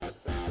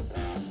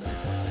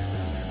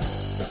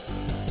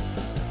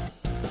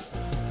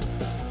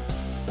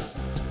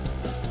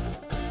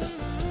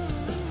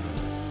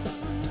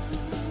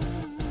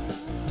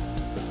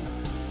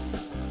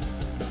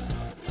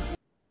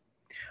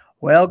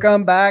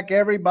Welcome back,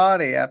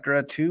 everybody, after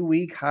a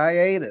 2-week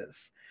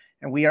hiatus.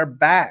 And we are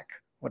back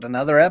with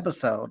another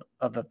episode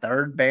of the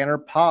Third Banner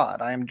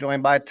Pod. I am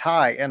joined by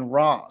Ty and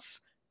Ross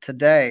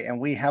today, and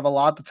we have a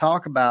lot to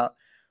talk about,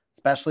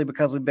 especially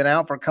because we've been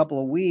out for a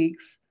couple of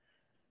weeks.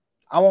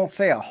 I won't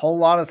say a whole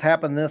lot has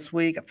happened this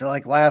week. I feel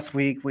like last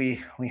week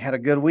we had a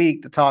good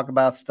week to talk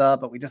about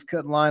stuff, but we just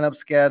couldn't line up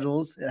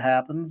schedules. It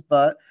happens,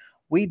 but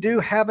we do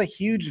have a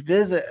huge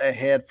visit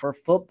ahead for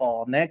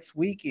football next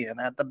weekend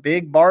at the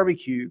Big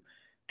Barbecue.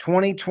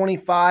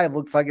 2025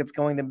 looks like it's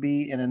going to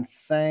be an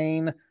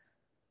insane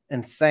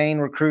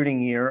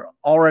recruiting year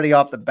already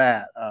off the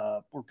bat.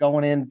 We're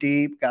going in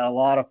deep, got a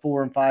lot of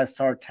 4- and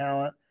 5-star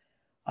talent.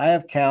 I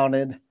have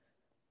counted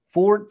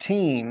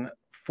 14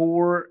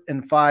 4-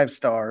 and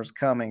 5-stars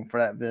coming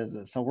for that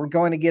visit. So we're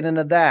going to get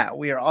into that.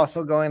 We are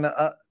also going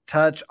to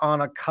touch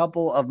on a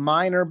couple of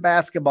minor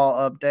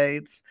basketball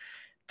updates.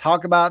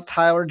 Talk about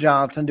Tyler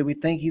Johnson. Do we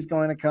think he's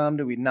going to come?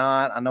 Do we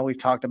not? I know we've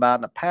talked about it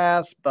in the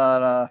past,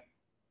 but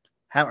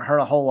haven't heard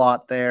a whole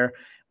lot there.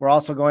 We're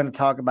also going to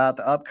talk about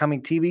the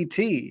upcoming TBT.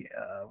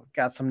 We've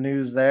got some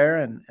news there,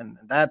 and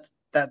that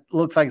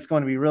looks like it's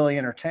going to be really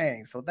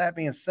entertaining. So with that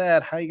being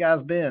said, how you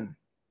guys been?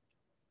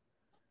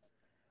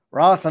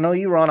 Ross, I know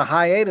you were on a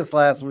hiatus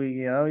last week.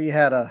 You know, you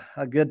had a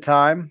good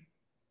time.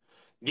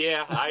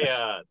 Yeah,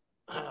 I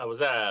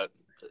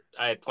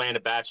had planned a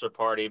bachelor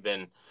party,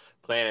 been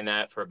planning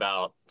that for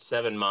about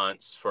 7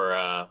 months for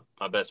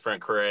my best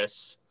friend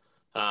Chris.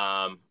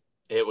 Um,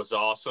 it was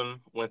awesome.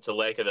 Went to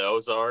Lake of the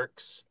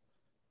Ozarks,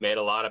 made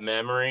a lot of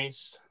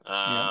memories.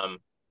 Yeah.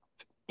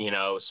 It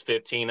was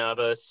 15 of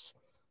us,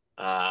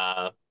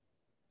 uh,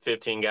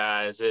 15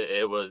 guys.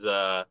 It was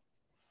what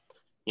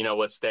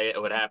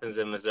happens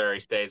in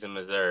Missouri stays in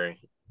Missouri.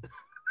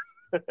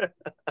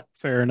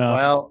 Fair enough.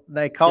 Well,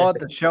 they call it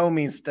the show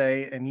me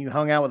state, and you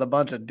hung out with a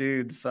bunch of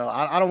dudes. So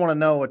I don't want to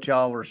know what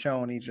y'all were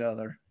showing each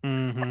other.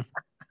 Mm-hmm.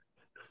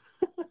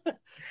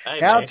 Hey man,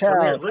 Couch come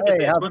here, House. look at Hey,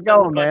 this. how's it What's that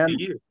going, look like man?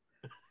 to you?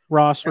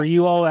 Ross, were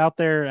you all out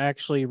there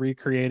actually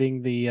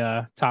recreating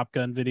the Top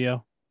Gun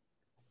video?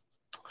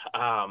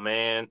 Oh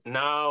man,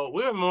 no,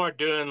 we were more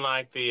doing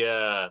like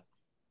the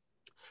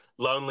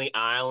Lonely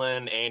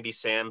Island, Andy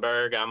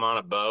Samberg. I'm on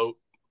a boat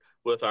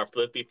with our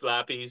flippy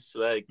floppies.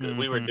 Like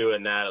we were Mm-hmm.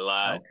 doing that a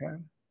lot. Okay.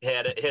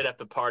 Hit up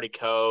the Party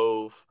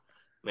Cove.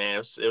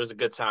 Man, it was a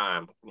good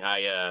time.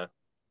 I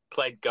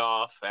played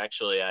golf.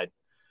 Actually, I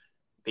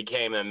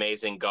became an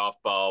amazing golf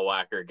ball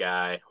whacker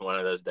guy one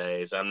of those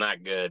days. I'm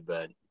not good,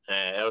 but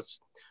it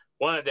was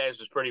one of the days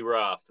was pretty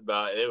rough.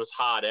 But it was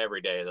hot every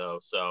day though,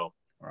 so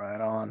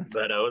Right on.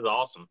 but it was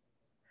awesome.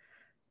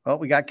 Well,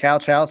 we got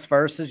Couch House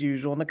first as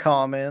usual in the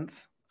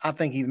comments. I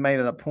think he's made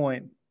it a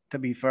point to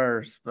be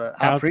first, but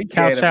I appreciate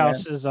Couch it, man.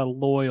 House is a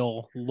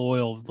loyal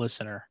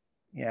listener.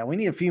 Yeah, we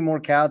need a few more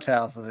Couch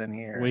Houses in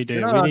here. We If you're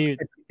do. not We on- need.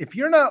 if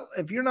you're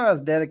not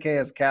as dedicated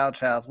as Couch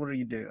House, what are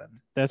you doing?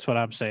 That's what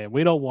I'm saying.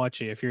 We don't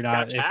want you if you're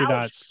not. Couch If you're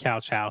not House.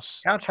 Couch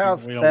House, Couch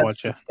House we don't sets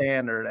want you. the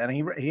standard, and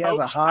he has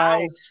a Coach high.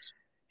 House.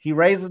 He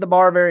raises the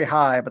bar very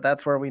high, but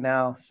that's where we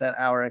now set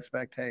our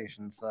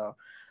expectations. So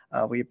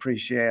we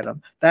appreciate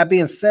them. That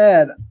being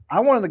said, I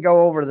wanted to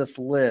go over this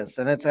list,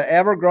 and it's an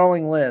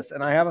ever-growing list,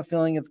 and I have a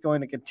feeling it's going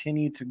to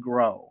continue to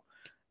grow.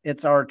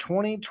 It's our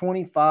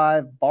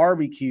 2025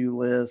 barbecue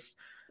list.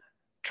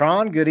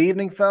 Tron, good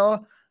evening,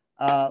 fella.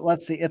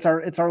 Let's see. It's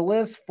our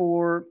list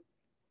for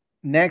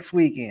next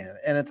weekend,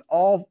 and it's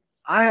all.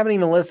 I haven't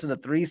even listed the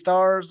 3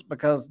 stars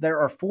because there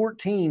are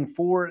 14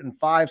 4- and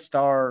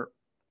 5-star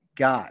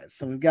guys.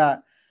 So we've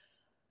got.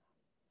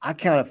 I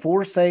counted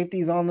 4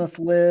 safeties on this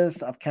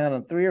list. I've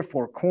counted 3 or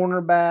 4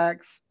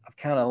 cornerbacks. I've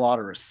counted a lot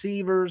of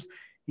receivers.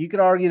 You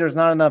could argue there's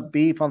not enough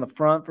beef on the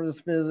front for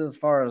this visit as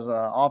far as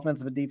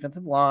offensive and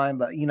defensive line,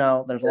 but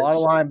there's a lot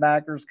of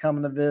linebackers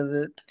coming to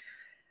visit.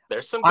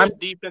 There's some good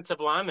defensive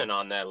linemen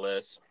on that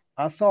list.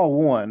 I saw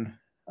one.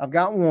 I've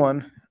got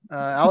one.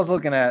 I was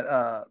looking at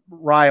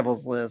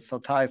Rivals list, so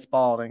Ty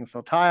Spalding.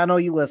 So Ty, I know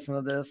you listen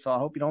to this, so I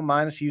hope you don't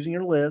mind us using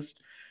your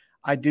list.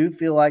 I do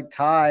feel like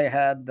Ty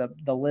had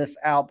the list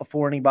out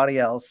before anybody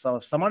else. So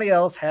if somebody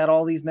else had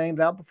all these names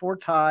out before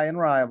Ty and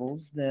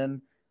Rivals,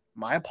 then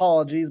my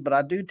apologies, but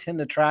I do tend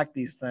to track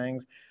these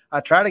things.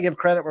 I try to give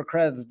credit where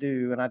credit's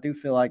due, and I do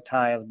feel like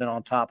Ty has been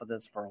on top of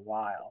this for a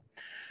while.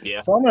 Yeah.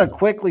 So I'm going to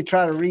quickly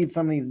try to read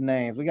some of these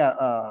names. We got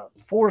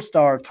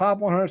 4-star, top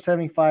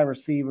 175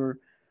 receiver,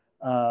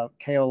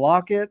 K.O.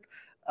 Lockett.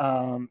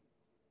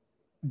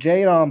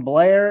 Jadon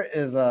Blair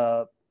is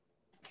a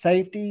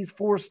safeties,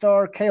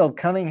 4-star. Caleb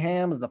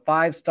Cunningham is the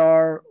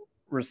 5-star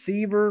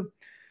receiver.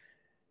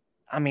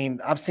 I mean,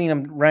 I've seen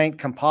him ranked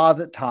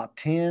composite top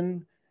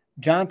 10.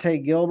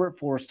 Jonte Gilbert,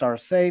 4-star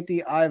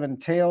safety. Ivan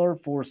Taylor,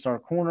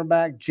 4-star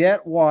cornerback.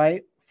 Jet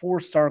White,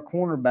 4-star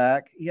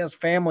cornerback. He has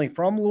family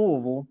from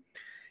Louisville.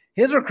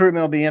 His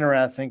recruitment will be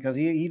interesting because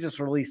he just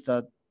released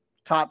a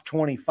top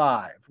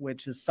 25,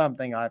 which is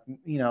something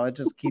it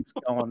just keeps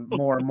going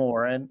more and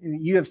more. And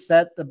you have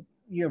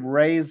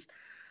raised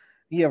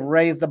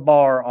the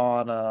bar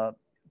on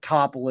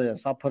top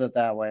list. I'll put it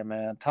that way,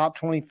 man. Top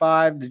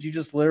 25. Did you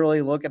just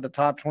literally look at the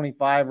top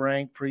 25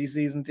 ranked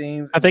preseason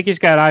teams? I think he's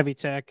got Ivy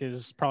Tech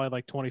is probably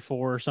like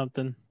 24 or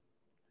something.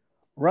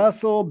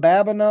 Russell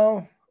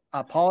Babineau. I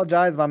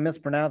apologize if I'm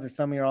mispronouncing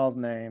some of your all's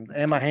names,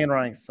 and my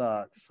handwriting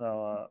sucks.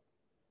 So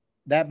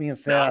that being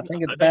said, I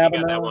think it's Babineau.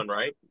 You got that Babineau. one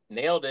right.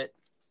 Nailed it.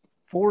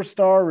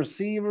 4-star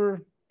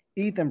receiver.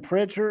 Ethan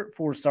Pritchard,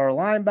 4-star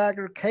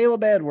linebacker.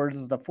 Caleb Edwards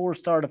is the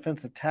 4-star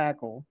defensive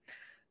tackle.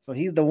 So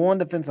he's the one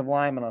defensive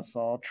lineman I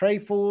saw. Trey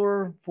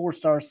Fuller,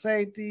 4-star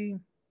safety.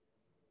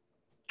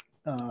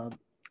 You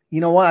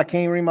know what? I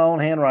can't read my own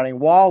handwriting.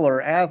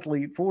 Waller,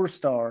 athlete,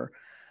 4-star.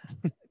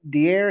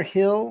 De'Air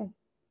Hill,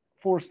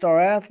 4-star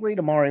athlete.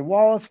 Amari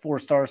Wallace,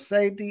 4-star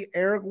safety.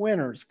 Eric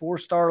Winters,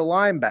 4-star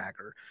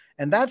linebacker.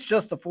 And that's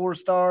just the 4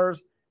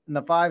 stars and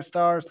the 5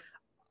 stars.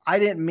 I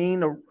didn't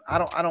mean to. I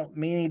don't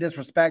mean any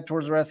disrespect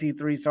towards the rest of you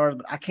 3 stars,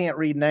 but I can't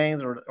read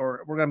names, or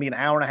we're going to be an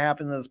hour and a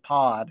half into this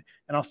pod,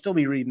 and I'll still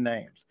be reading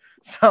names.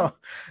 So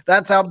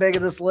that's how big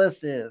of this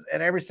list is.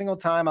 And every single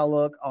time I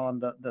look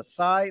on the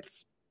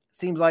sites,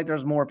 seems like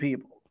there's more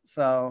people.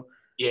 So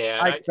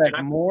yeah, I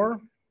expect more,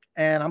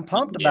 and I'm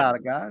pumped about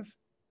it, guys.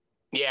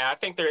 Yeah, I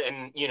think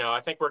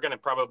I think we're going to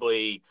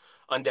probably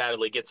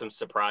undoubtedly get some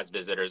surprise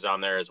visitors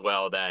on there as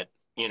well that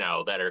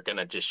are going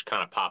to just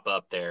kind of pop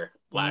up there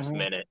last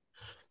minute.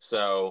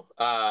 So,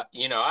 I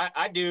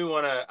do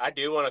want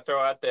to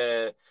throw out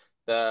the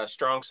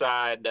strong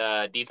side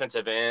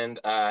defensive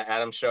end,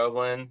 Adam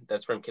Chauvelin.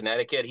 That's from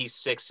Connecticut. He's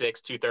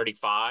 6'6",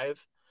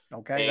 235.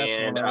 Okay, that's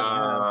and one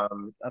I have.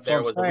 That's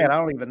what I'm saying. I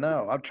don't even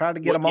know. I've tried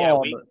to get them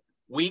all. But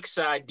weak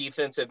side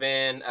defensive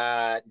end,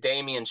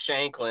 Damian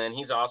Shanklin.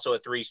 He's also a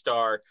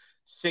 3-star,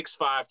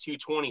 6'5",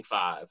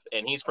 225,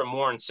 and he's from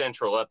Warren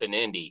Central up in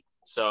Indy.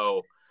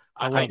 So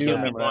I think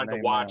he'll be one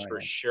to watch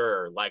for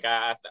sure. Like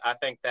I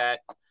think that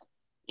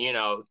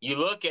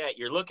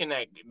you're looking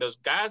at those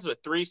guys with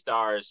 3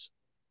 stars.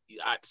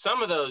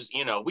 Some of those,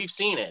 we've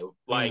seen it.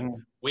 Like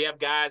we have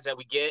guys that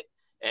we get,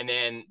 and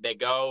then they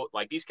go.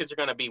 Like these kids are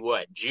going to be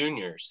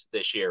juniors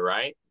this year,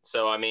 right?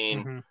 So I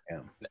mean,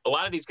 a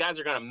lot of these guys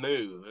are going to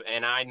move,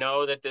 and I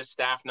know that this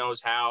staff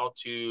knows how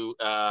to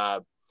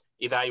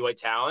evaluate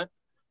talent.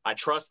 I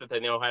trust that they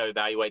know how to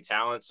evaluate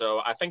talent.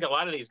 So I think a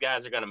lot of these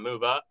guys are going to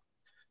move up,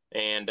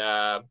 and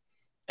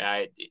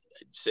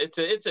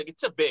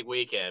it's a big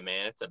weekend,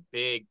 man. It's a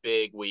big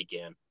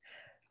weekend.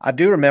 I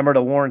do remember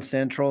the Warren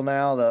Central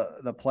now,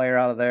 the player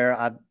out of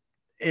there.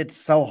 It's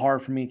so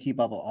hard for me to keep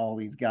up with all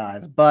these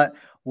guys, but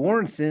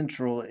Warren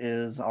Central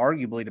is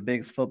arguably the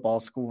biggest football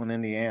school in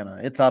Indiana.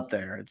 It's up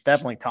there. It's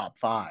definitely top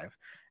 5.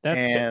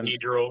 That's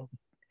Cathedral.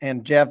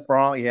 And Jeff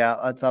Braun,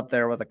 it's up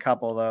there with a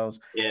couple of those.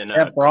 Yeah,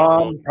 Jeff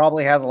Braun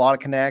probably has a lot of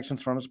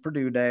connections from his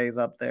Purdue days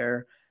up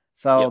there.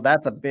 So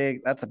that's a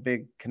big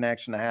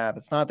connection to have.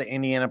 It's not that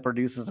Indiana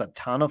produces a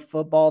ton of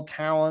football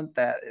talent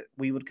that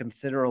we would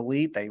consider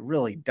elite. They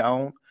really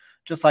don't,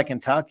 just like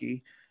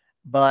Kentucky.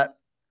 But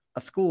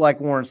a school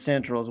like Warren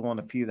Central is one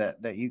of the few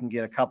that you can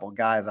get a couple of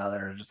guys out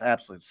there who are just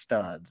absolute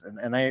studs,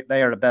 and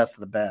they are the best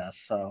of the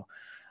best. So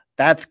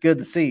that's good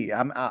to see.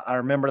 I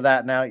remember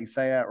that now that you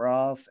say that,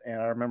 Ross,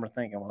 and I remember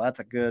thinking, well, that's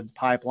a good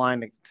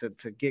pipeline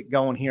to get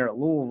going here at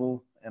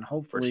Louisville, and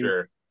hopefully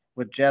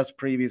with Jeff's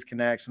previous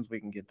connections, we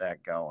can get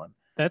that going.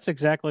 That's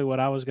exactly what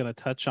I was going to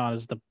touch on,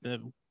 is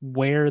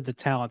where the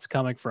talent's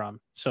coming from.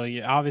 So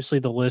obviously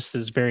the list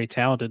is very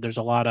talented. There's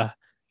a lot of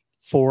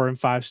 4 and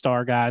 5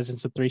 star guys and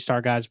some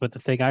 3-star guys, but the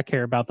thing I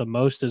care about the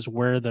most is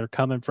where they're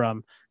coming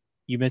from.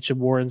 You mentioned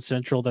Warren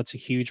Central. That's a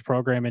huge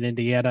program in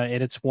Indiana,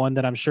 and it's one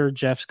that I'm sure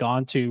Jeff's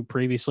gone to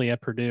previously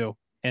at Purdue,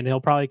 and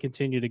he'll probably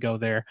continue to go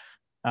there.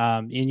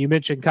 And you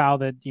mentioned, Kyle,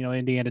 that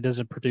Indiana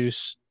doesn't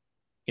produce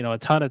a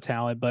ton of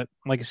talent, but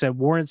like I said,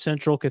 Warren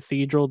Central,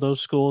 Cathedral,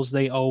 those schools,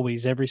 they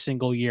always, every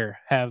single year,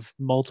 have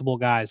multiple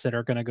guys that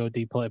are going to go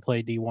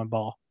play D1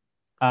 ball.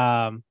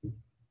 And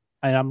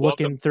I'm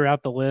looking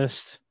throughout the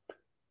list.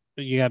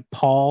 You got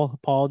Paul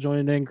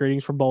joining in.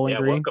 Greetings from Bowling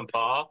Green. Welcome,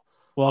 Paul.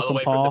 Welcome, all the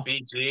way Paul. From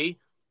the BG.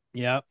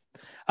 Yep.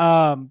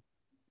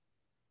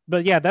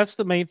 But yeah, that's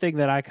the main thing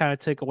that I kind of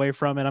take away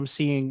from it. I'm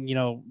seeing,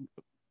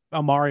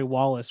 Amari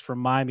Wallace from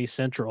Miami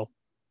Central.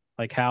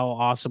 Like, how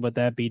awesome would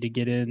that be to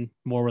get in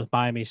more with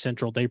Miami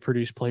Central? They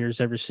produce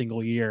players every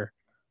single year.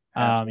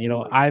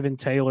 Ivan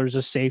Taylor's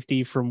a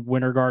safety from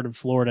Winter Garden,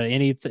 Florida.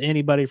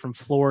 Anybody from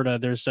Florida.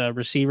 There's a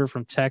receiver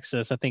from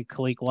Texas. I think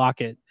Khalil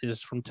Lockett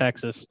is from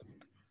Texas.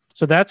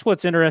 So that's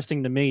what's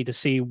interesting to me, to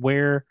see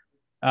where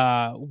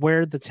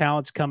the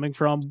talent's coming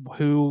from,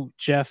 who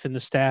Jeff and the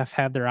staff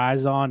have their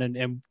eyes on,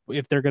 and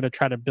if they're going to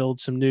try to build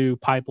some new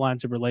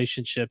pipelines of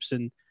relationships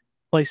in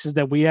places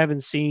that we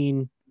haven't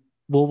seen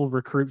Louisville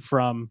recruit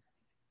from,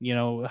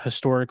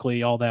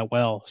 historically all that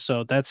well.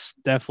 So that's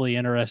definitely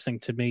interesting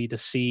to me to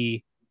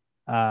see,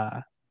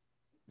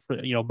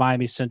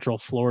 Miami Central,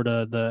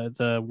 Florida,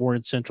 the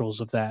Warren Centrals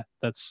of that.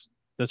 That's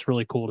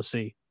really cool to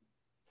see.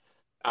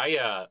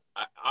 I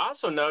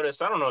also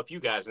noticed, I don't know if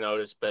you guys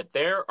noticed, but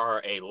there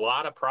are a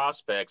lot of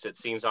prospects, it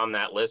seems, on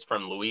that list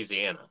from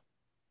Louisiana.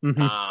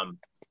 Mm-hmm.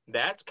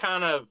 That's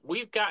kind of,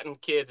 we've gotten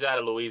kids out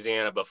of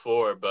Louisiana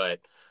before, but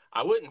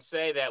I wouldn't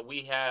say that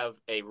we have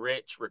a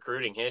rich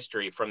recruiting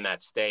history from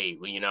that state.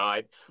 We've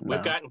No.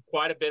 gotten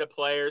quite a bit of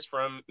players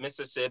from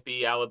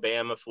Mississippi,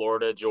 Alabama,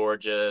 Florida,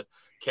 Georgia,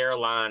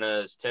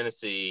 Carolinas,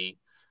 Tennessee.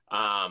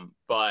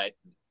 But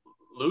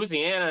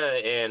Louisiana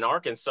and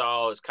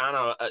Arkansas is kind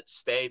of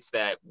states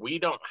that we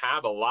don't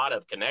have a lot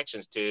of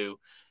connections to,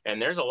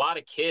 and there's a lot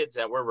of kids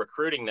that we're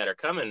recruiting that are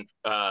coming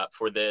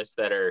for this.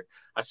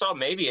 I saw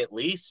maybe at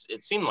least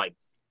it seemed like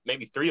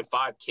maybe 3 to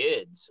 5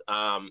 kids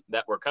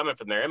that were coming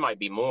from there. It might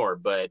be more,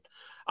 but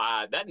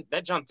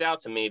that jumped out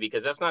to me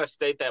because that's not a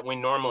state that we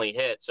normally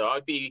hit. So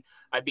I'd be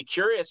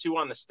curious who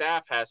on the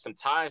staff has some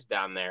ties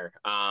down there.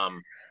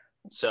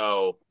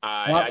 So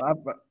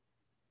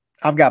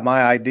I've got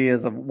my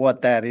ideas of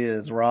what that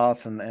is,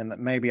 Ross, and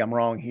maybe I'm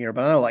wrong here,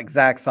 but I know like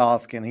Zach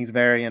Soskin, he's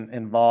very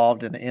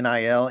involved in the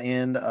NIL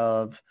end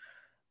of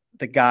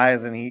the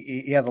guys, and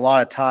he has a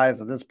lot of ties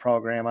to this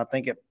program. I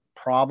think it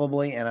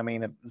probably, and I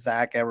mean, if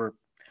Zach ever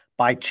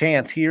by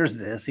chance hears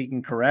this, he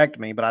can correct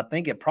me, but I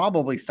think it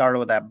probably started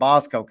with that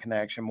Bosco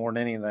connection more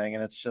than anything,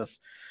 and it's just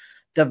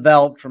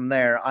developed from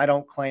there. I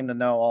don't claim to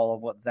know all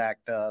of what Zach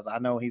does. I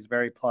know he's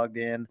very plugged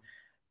in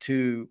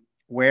to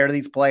where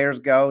these players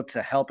go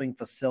to helping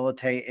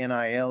facilitate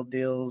NIL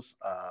deals.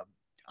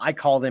 I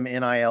call them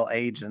NIL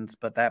agents,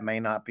 but that may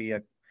not be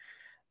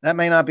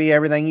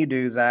everything you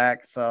do,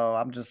 Zach. So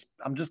I'm just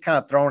kind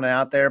of throwing it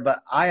out there.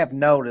 But I have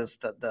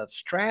noticed that the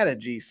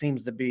strategy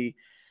seems to be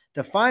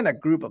to find a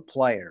group of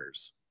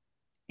players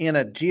in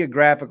a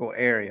geographical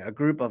area, a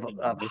group of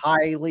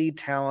highly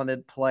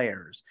talented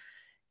players.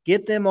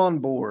 Get them on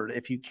board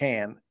if you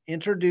can.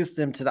 Introduce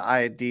them to the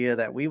idea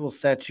that we will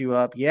set you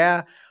up.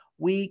 Yeah,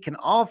 we can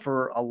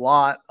offer a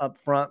lot up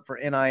front for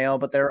NIL,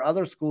 but there are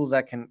other schools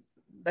that can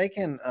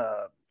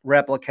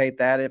replicate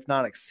that, if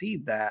not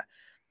exceed that.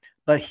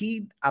 But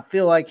I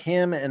feel like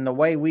him and the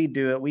way we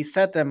do it, we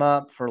set them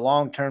up for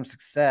long-term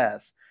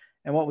success.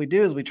 And what we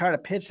do is we try to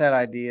pitch that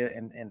idea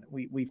and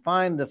we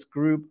find this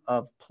group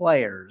of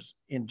players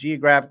in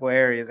geographical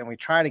areas and we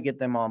try to get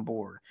them on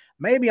board.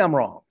 Maybe I'm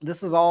wrong.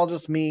 This is all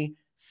just me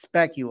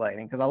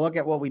speculating because I look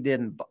at what we did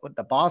in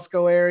the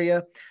Bosco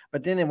area,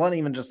 but then it wasn't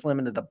even just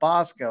limited to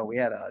Bosco. We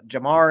had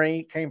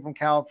Jamari came from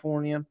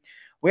California.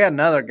 We had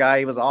another guy.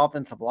 He was an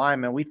offensive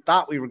lineman. We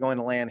thought we were going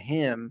to land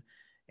him,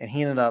 and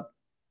he ended up,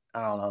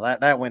 I don't know,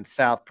 that went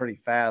south pretty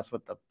fast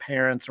with the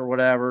parents or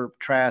whatever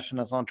trashing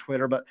us on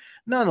Twitter. But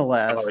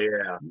nonetheless,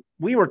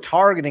 we were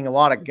targeting a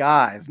lot of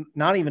guys,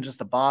 not even just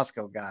the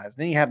Bosco guys.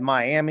 Then you have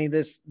Miami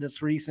this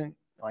recent,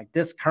 like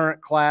this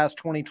current class,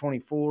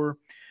 2024.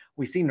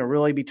 We seem to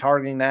really be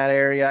targeting that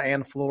area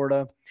and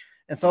Florida.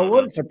 And so it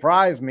wouldn't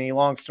surprise me,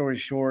 long story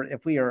short,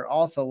 if we are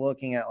also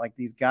looking at like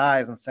these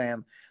guys and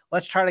saying,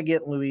 let's try to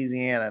get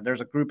Louisiana.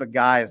 There's a group of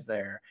guys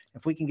there.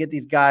 If we can get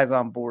these guys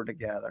on board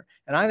together.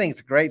 And I think it's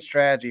a great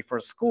strategy for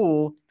a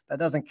school that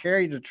doesn't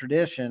carry the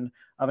tradition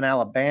of an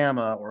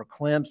Alabama or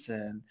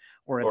Clemson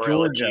or a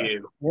Georgia.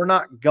 LSU. We're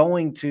not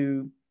going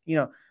to,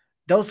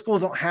 those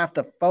schools don't have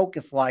to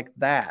focus like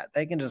that.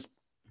 They can just,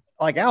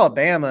 like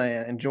Alabama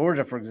and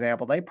Georgia, for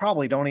example, they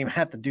probably don't even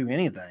have to do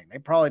anything. They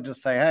probably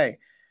just say, hey,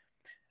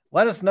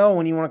 let us know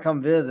when you want to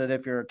come visit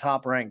if you're a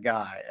top-ranked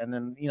guy. And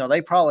then,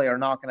 they probably are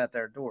knocking at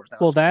their doors. Now,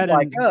 well, that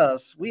like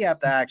us, we have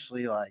to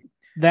actually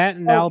that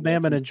in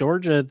Alabama and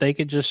Georgia, they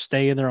could just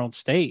stay in their own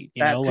state,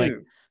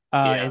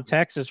 in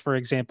Texas, for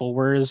example,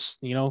 whereas,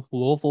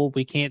 Louisville,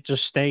 we can't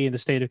just stay in the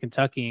state of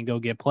Kentucky and go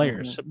get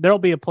players. Mm-hmm. There'll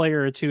be a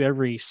player or two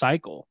every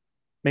cycle,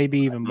 maybe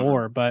even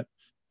more. But,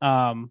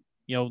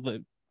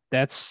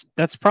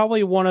 that's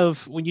probably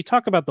when you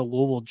talk about the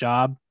Louisville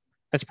job,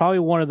 that's probably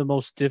one of the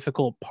most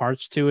difficult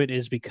parts to it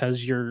is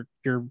because your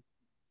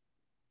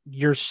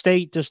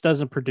state just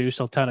doesn't produce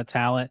a ton of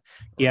talent.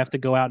 You have to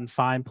go out and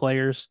find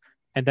players.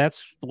 And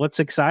that's what's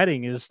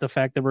exciting is the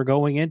fact that we're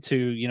going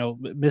into,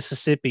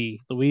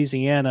 Mississippi,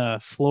 Louisiana,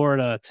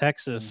 Florida,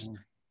 Texas. Mm-hmm.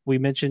 We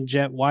mentioned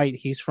Jet White.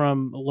 He's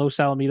from Los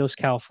Alamitos,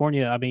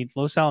 California. I mean,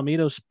 Los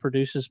Alamitos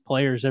produces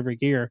players every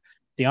year.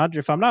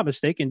 If I'm not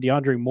mistaken,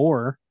 DeAndre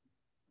Moore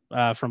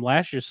from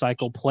last year's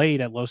cycle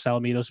played at Los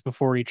Alamitos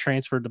before he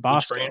transferred to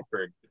Bosco.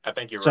 I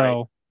think you're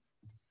right.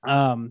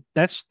 So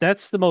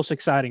that's the most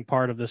exciting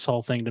part of this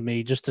whole thing to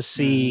me, just to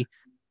see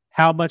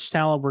how much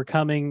talent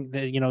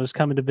is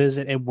coming to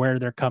visit and where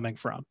they're coming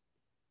from.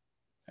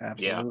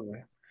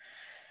 Absolutely.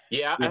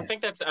 Yeah. I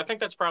think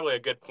that's probably a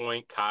good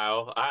point,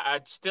 Kyle.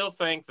 I'd still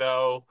think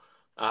though,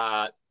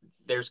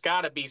 there's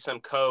got to be some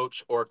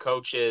coach or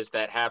coaches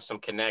that have some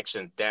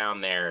connections down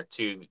there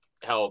to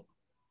help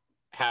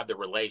have the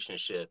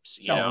relationships,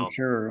 I'm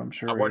sure.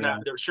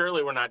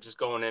 Surely we're not just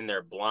going in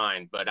there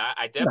blind, but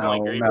I definitely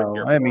agree with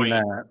your point. I mean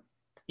that.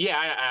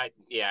 Yeah,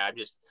 I'm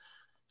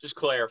just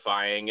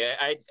clarifying.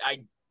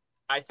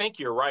 I think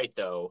you're right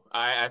though.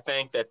 I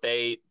think that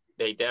they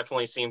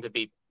definitely seem to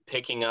be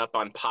picking up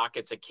on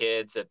pockets of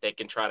kids that they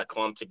can try to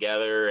clump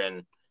together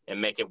and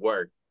make it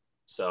work.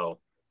 So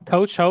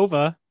Coach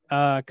Hova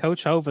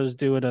is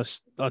doing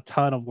a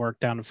ton of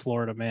work down in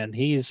Florida, man.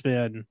 He's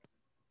been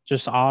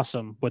just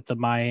awesome with the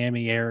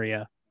Miami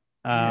area.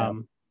 Yeah.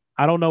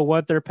 I don't know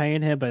what they're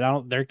paying him,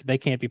 but they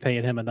can't be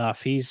paying him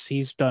enough.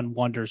 He's done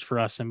wonders for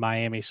us in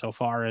Miami so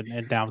far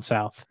and down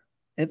south.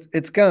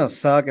 It's gonna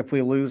suck if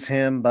we lose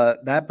him,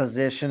 but that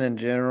position in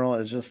general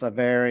is just a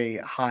very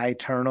high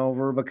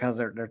turnover because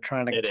they're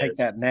trying to It take is.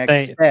 that next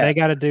They step.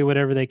 got to do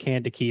whatever they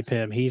can to keep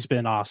him. He's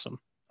been awesome.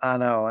 I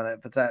know, and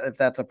if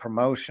that's a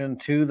promotion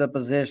to the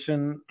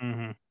position,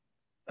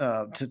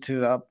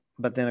 Mm-hmm.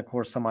 but then of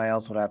course somebody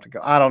else would have to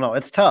go. I don't know.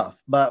 It's tough,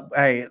 but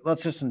hey,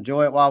 let's just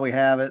enjoy it while we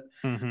have it.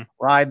 Mm-hmm.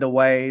 Ride the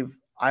wave.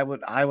 I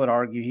would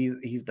argue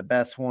he's the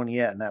best one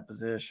yet in that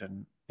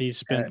position.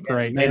 He's been And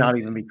great. it may not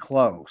even be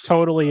close.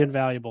 Totally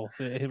invaluable.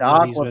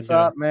 Doc, what's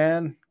up,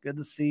 man? Good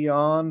to see you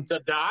on. So,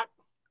 Doc,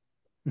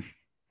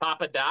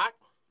 Papa Doc,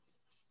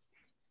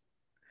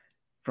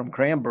 From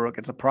Cranbrook.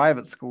 It's a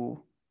private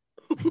school.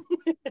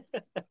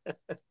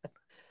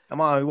 Come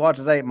on, who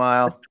watches 8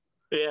 Mile?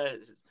 yeah,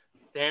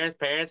 Darren's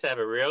parents have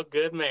a real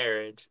good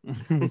marriage.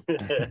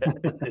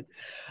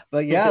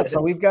 But yeah,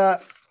 so we've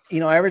got,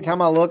 every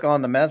time I look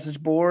on the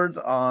message boards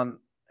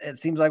it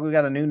seems like we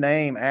got a new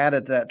name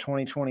added to that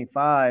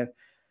 2025.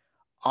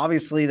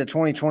 Obviously, the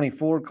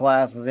 2024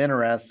 class is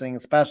interesting,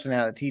 especially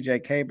now that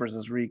TJ Capers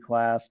is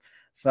reclassed.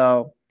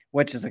 So,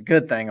 which is a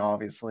good thing,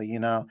 obviously,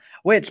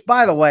 which,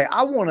 by the way,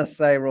 I want to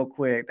say real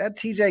quick, that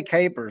TJ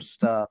Capers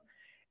stuff,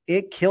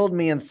 it killed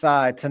me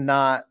inside to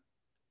not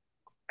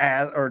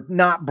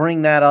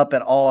bring that up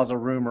at all as a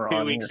rumor.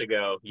 2 weeks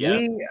ago.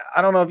 Yeah.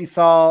 I don't know if you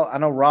saw, I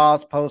know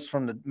Ross posts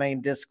from the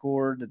main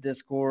Discord, the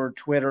Discord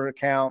Twitter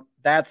account.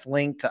 That's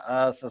linked to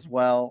us as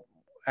well.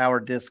 Our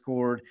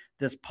Discord,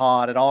 this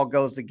pod, it all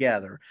goes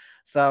together.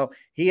 So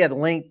he had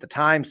linked the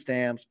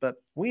timestamps, but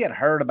we had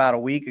heard about a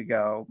week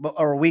ago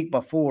or a week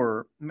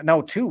before.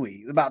 No, 2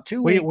 weeks, about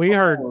 2 weeks. We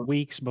heard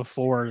weeks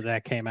before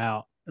that came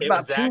out. It's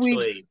about 2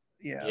 weeks.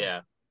 Yeah.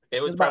 Yeah.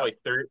 It was probably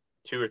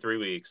 2 or 3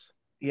 weeks.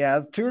 Yeah, it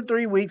was 2 or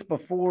 3 weeks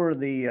before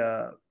the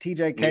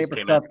TJ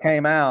Capers stuff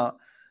came out.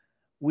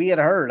 We had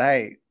heard,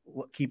 hey,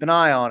 keep an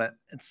eye on it.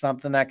 It's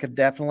something that could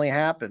definitely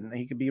happen.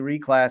 He could be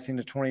reclassing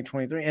to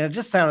 2023. And it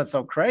just sounded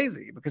so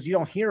crazy because you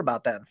don't hear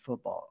about that in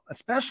football,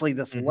 especially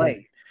this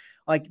late.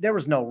 Like there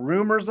was no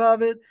rumors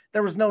of it.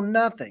 There was no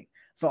nothing.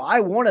 So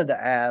I wanted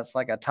to ask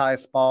like a Ty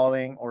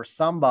Spalding or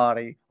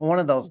somebody, one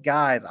of those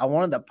guys. I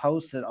wanted to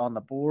post it on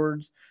the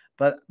boards.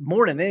 But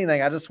more than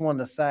anything, I just wanted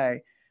to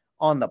say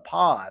on the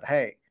pod,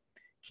 hey,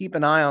 keep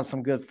an eye on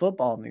some good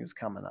football news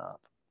coming up.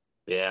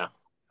 Yeah.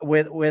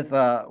 With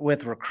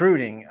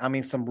recruiting. I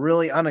mean, some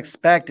really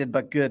unexpected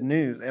but good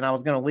news. And I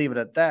was going to leave it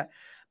at that.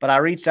 But I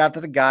reached out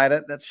to the guy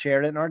that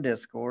shared it in our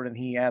Discord, and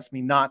he asked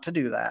me not to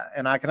do that.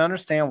 And I can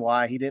understand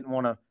why he didn't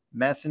want to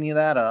mess any of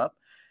that up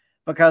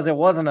because it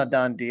wasn't a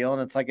done deal.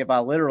 And it's like if I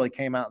literally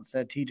came out and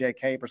said TJ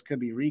Capers could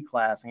be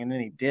reclassing and then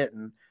he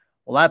didn't,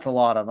 well, that's a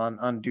lot of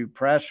undue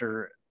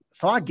pressure.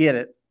 So I get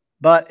it.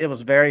 But it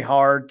was very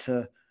hard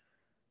to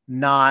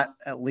not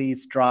at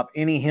least drop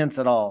any hints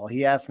at all.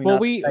 He asked me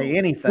not to say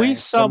anything. We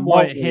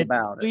somewhat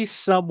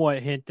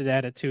hinted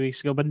at it 2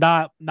 weeks ago, but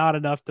not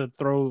enough to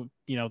throw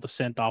the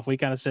scent off. We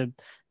kind of said,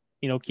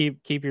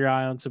 keep your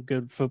eye on some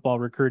good football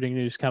recruiting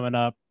news coming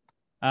up.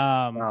 See,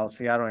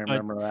 I don't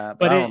remember that,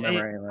 but I don't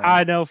remember anything.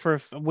 I know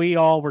we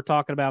all were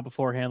talking about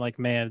beforehand, like,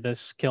 man, this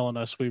is killing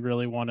us. We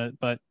really want it,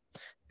 but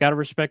got to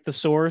respect the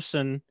source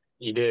and.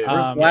 You do.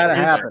 We're glad it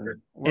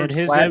happened. And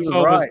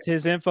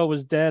his info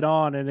was dead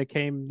on, and it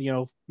came,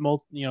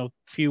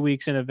 few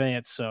weeks in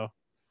advance. So,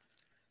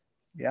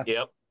 yeah.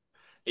 Yep.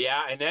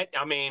 Yeah, and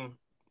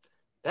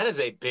that is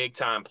a big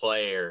time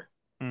player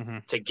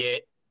to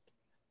get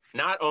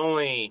not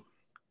only,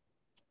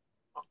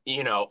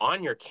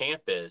 on your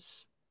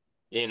campus,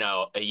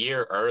 a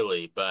year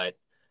early, but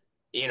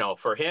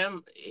for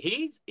him,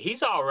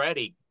 he's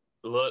already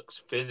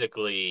looks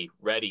physically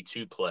ready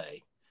to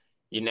play.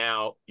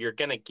 You're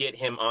going to get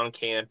him on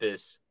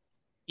campus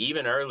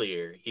even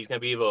earlier. He's going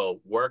to be able to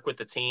work with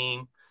the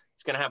team.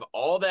 He's going to have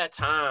all that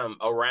time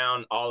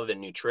around all of the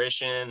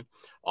nutrition,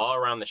 all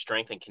around the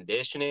strength and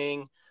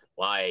conditioning.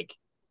 That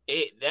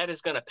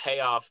is going to pay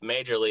off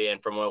majorly.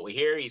 And from what we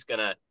hear, he's going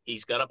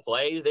to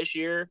play this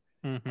year.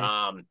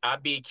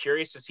 I'd be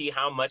curious to see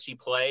how much he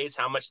plays,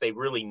 how much they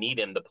really need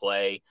him to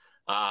play.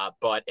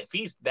 But if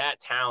he's that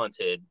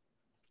talented,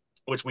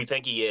 which we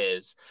think he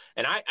is.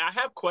 And I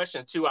have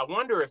questions too. I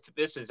wonder if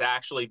this is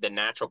actually the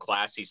natural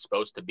class he's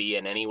supposed to be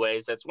in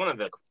anyways. That's one of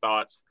the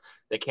thoughts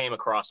that came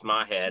across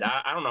my head.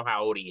 I don't know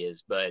how old he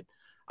is, but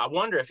I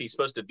wonder if he's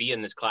supposed to be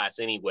in this class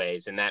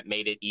anyways, and that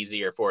made it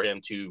easier for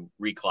him to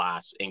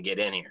reclass and get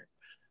in here.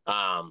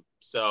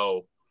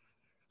 So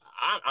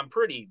I'm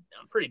pretty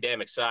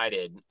damn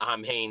excited. I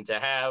mean, to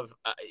have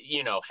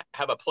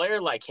a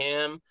player like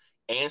him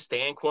and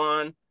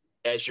Stanquan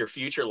as your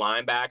future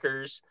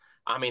linebackers.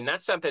 I mean,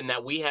 that's something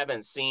that we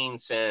haven't seen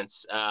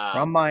since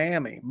from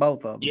Miami,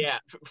 both of them. Yeah,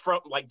 from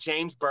like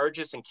James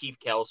Burgess and Keith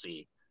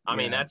Kelsey. I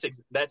mean,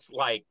 that's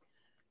like,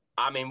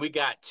 we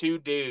got two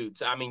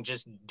dudes. I mean,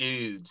 just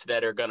dudes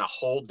that are going to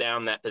hold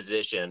down that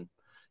position,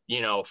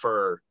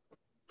 for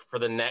for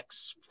the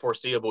next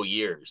foreseeable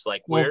years.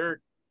 Like Well,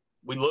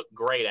 we look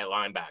great at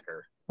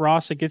linebacker.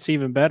 Ross, it gets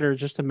even better.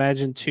 Just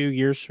imagine 2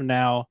 years from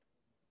now,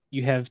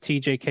 you have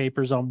TJ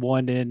Capers on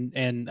one end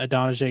and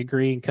Adonijah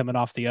Green coming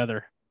off the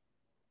other.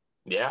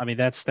 Yeah. I mean,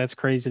 that's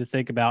crazy to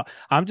think about.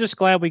 I'm just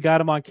glad we got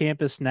him on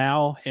campus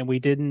now, and we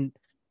didn't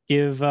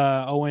give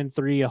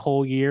 0-3 a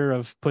whole year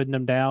of putting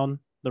him down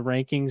the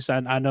rankings.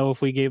 I know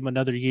if we gave him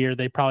another year,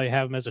 they probably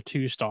have him as a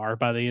 2-star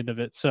by the end of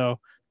it. So,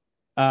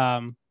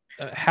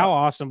 how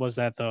awesome was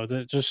that though?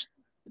 That just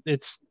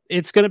it's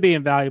going to be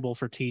invaluable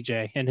for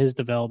TJ and his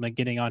development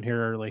getting on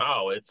here early.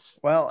 Oh, it's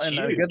Well, and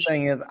the good huge.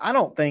 thing is, I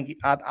don't think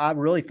I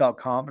really felt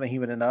confident he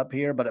would end up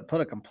here, but it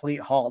put a complete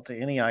halt to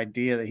any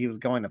idea that he was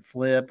going to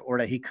flip or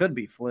that he could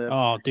be flipped.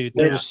 Oh, dude,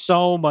 there Which, was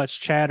so much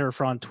chatter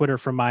on Twitter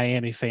from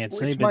Miami fans.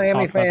 which They've been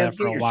Miami talking about fans, that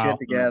for get a your while. shit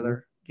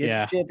together. Get your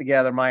Yeah. shit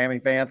together, Miami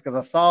fans, because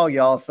I saw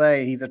y'all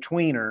say he's a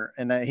tweener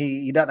and that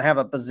he doesn't have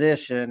a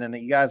position and that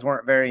you guys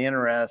weren't very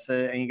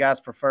interested and you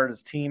guys preferred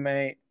his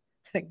teammate.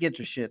 Get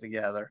your shit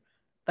together.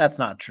 That's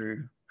not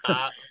true.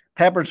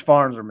 Pepperidge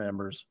Farms are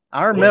members.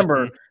 I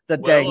remember the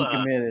day he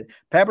committed.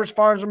 Pepperidge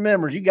Farms are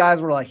members. You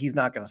guys were like, he's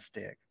not going to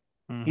stick.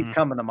 He's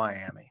coming to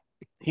Miami.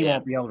 He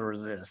won't be able to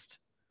resist.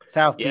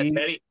 South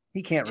Beach,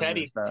 he can't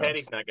resist us.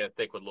 Teddy's not going to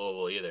stick with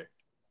Louisville either.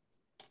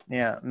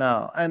 Yeah,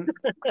 no. And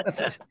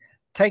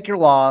take your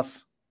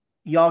loss.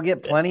 Y'all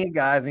get plenty of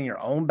guys in your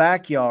own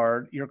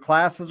backyard. Your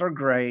classes are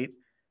great.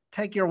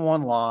 Take your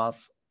one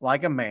loss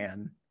like a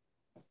man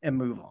and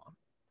move on.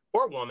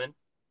 Or woman.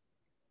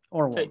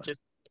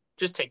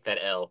 Just take that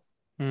L.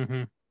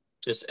 Mm-hmm.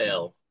 Just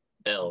L.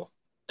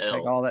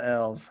 Take all the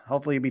L's.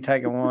 Hopefully you'll be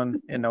taking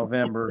one in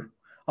November.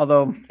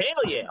 Although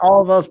hell yeah,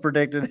 all of us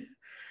predicted.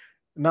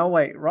 No,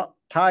 wait,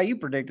 Ty, you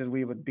predicted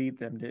we would beat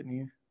them, didn't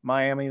you?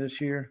 Miami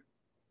this year.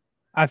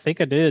 I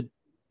think I did.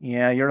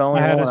 Yeah, you're the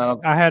only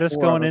one. I had us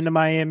going into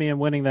Miami and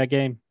winning that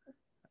game.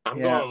 I'm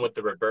going with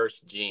the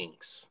reverse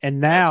jinx. And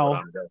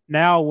now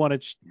I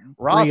want to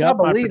Ross, I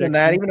believe in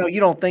that, even though you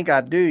don't think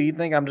I do. You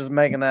think I'm just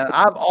making that.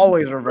 I've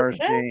always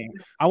reversed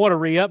jinx. I want to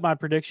re-up my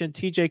prediction.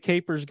 TJ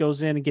Capers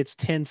goes in and gets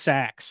 10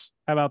 sacks.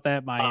 How about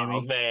that, Miami?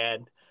 Oh,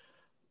 man.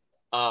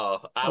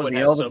 Oh, I would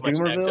have so much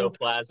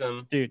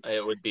ectoplasm. Dude,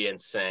 it would be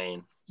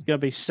insane. He's going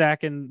to be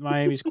sacking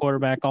Miami's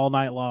quarterback all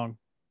night long.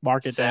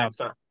 Mark it down.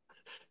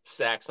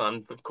 Sacks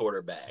on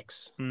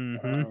quarterbacks.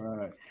 Mm-hmm. All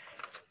right.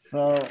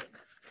 So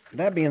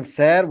that being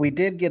said, we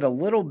did get a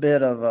little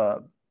bit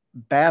of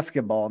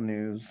basketball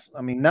news.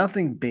 I mean,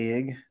 nothing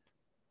big.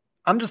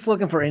 I'm just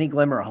looking for any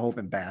glimmer of hope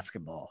in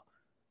basketball.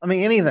 I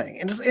mean, anything,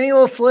 and just any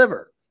little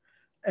sliver.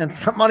 And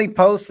somebody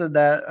posted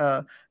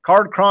that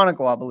Card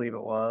Chronicle, I believe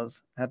it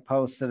was, had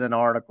posted an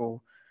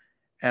article.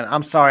 And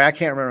I'm sorry, I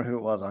can't remember who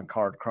it was on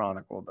Card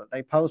Chronicle, but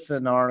they posted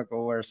an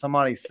article where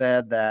somebody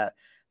said that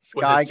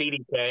was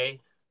it CDK?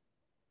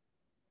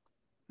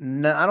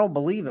 No, I don't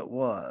believe it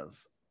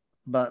was,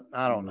 but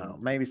I don't know.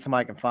 Maybe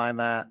somebody can find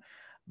that.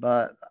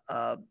 But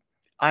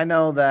I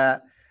know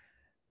that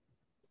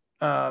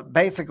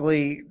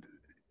basically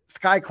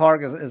Sky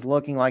Clark is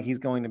looking like he's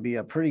going to be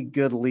a pretty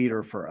good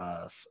leader for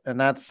us. And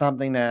that's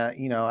something that,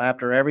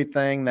 after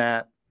everything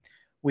that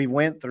we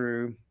went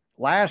through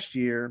last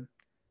year,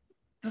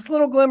 just a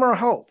little glimmer of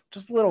hope,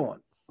 just a little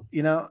one.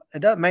 It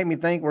doesn't make me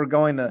think we're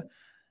going to,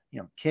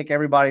 kick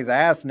everybody's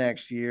ass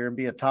next year and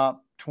be a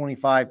top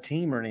 25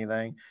 team or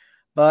anything.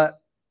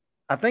 But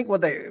I think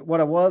what it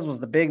was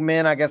the big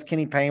men. I guess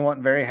Kenny Payne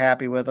wasn't very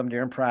happy with them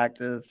during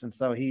practice. And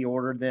so he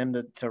ordered them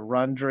to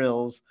run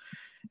drills.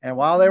 And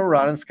while they were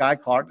running, Sky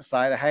Clark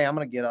decided, hey, I'm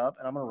going to get up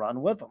and I'm going to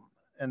run with them.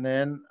 And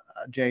then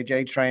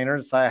JJ Trainer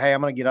decided, hey,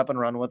 I'm going to get up and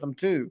run with them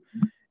too.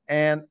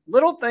 And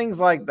little things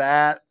like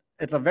that,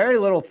 it's a very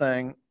little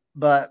thing,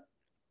 but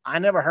I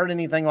never heard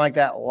anything like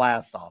that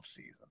last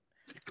offseason.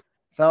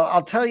 So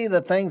I'll tell you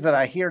the things that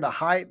I hear,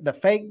 the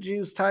fake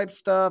juice type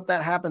stuff,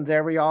 that happens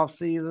every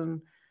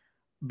offseason.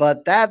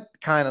 But that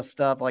kind of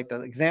stuff, like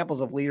the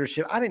examples of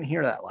leadership, I didn't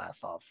hear that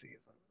last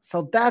offseason.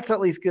 So that's at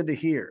least good to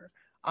hear.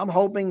 I'm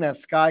hoping that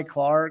Sky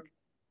Clark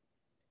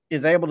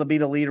is able to be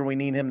the leader we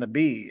need him to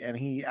be. And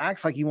he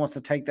acts like he wants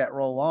to take that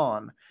role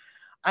on.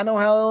 I know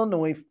how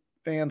Illinois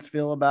fans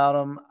feel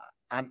about him.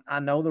 I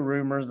know the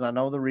rumors. I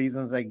know the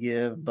reasons they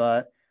give.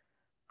 But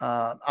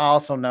I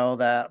also know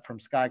that from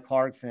Sky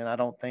Clark's end, I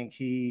don't think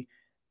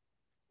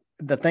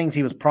the things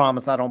he was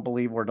promised, I don't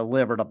believe were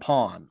delivered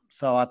upon.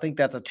 So I think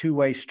that's a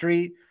two-way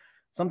street.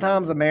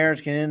 Sometimes a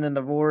marriage can end in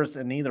divorce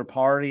and neither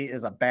party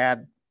is a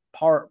bad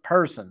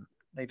person.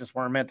 They just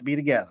weren't meant to be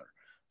together.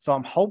 So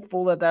I'm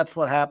hopeful that that's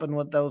what happened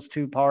with those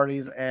two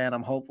parties. And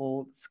I'm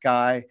hopeful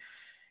Sky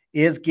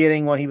is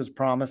getting what he was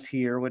promised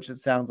here, which it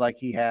sounds like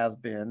he has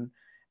been.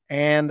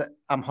 And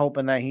I'm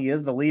hoping that he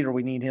is the leader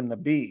we need him to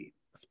be,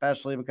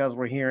 especially because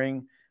we're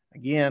hearing,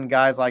 again,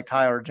 guys like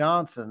Tyler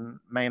Johnson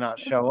may not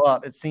show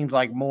up. It seems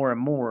like more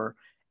and more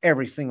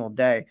every single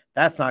day.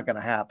 That's not going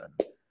to happen.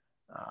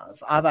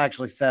 So I've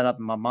actually set up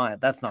in my mind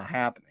that's not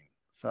happening.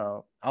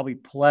 So I'll be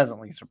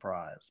pleasantly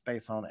surprised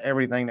based on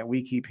everything that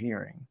we keep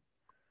hearing.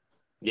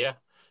 Yeah.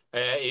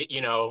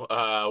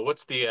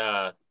 What's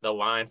the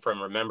line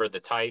from Remember the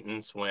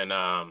Titans when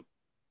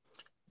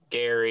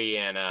Gary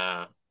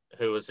and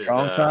who was his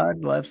Strong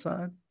side, left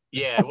side.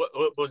 yeah,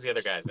 what was the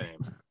other guy's name?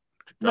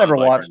 Drawing Never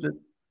blank watched right it.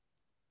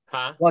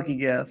 now. Lucky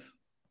guess.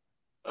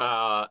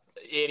 Huh?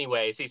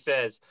 Anyways, he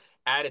says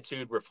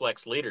attitude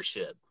reflects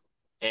leadership.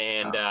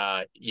 And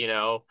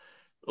Oh.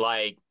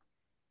 like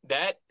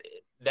that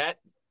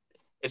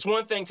it's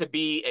one thing to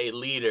be a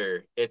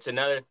leader. It's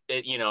another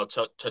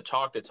to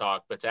talk the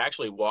talk, but to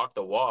actually walk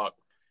the walk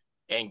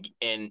and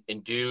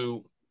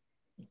do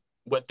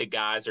what the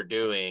guys are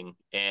doing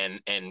and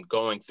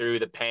going through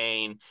the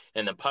pain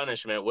and the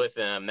punishment with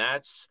them.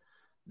 That's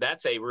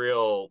a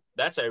real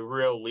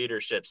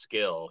leadership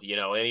skill.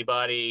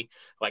 Anybody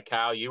like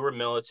Kyle, you were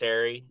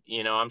military,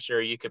 I'm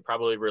sure you could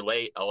probably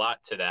relate a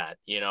lot to that.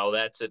 I'm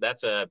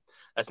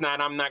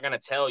not going to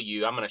tell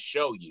you, I'm going to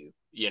show you.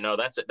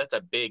 That's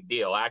a big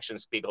deal.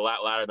 Actions speak a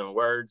lot louder than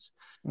words.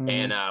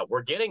 And Mm-hmm.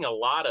 we're getting a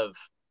lot of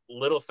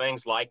little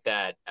things like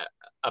that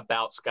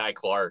about Sky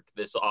Clark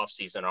this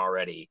offseason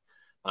already.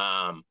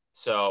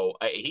 So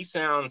he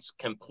sounds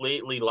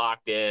completely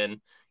locked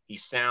in. He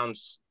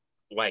sounds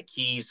like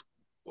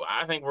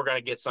I think we're going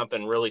to get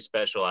something really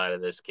special out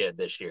of this kid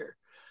this year.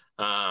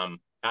 Not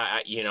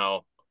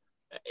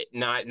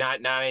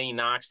any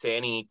knocks to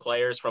any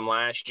players from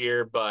last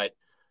year, but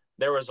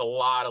there was a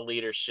lot of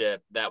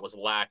leadership that was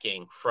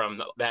lacking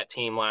from that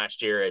team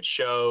last year. It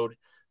showed.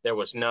 There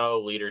was no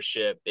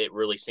leadership. It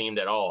really seemed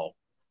at all.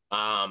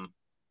 Um,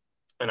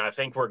 and I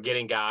think we're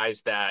getting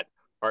guys that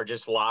are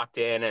just locked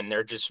in and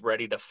they're just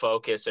ready to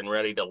focus and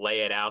ready to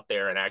lay it out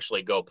there and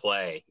actually go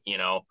play.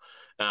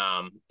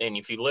 And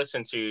if you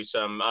listen to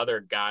some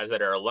other guys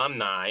that are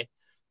alumni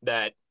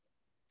that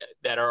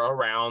that are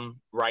around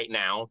right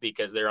now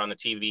because they're on the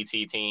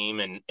TVT team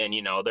and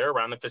they're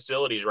around the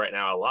facilities right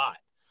now a lot.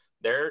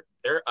 They're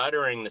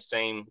uttering the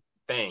same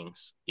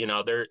things.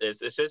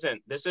 This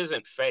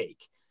isn't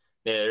fake.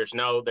 There's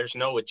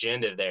no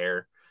agenda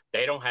there.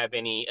 They don't have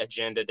any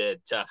agenda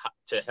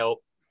to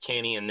help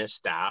Kenny and this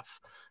staff.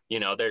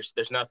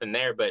 There's nothing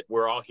there, but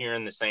we're all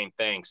hearing the same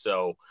thing.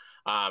 So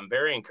I'm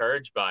very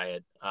encouraged by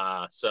it.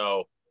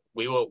 So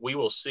we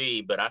will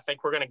see, but I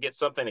think we're going to get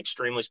something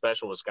extremely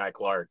special with Sky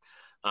Clark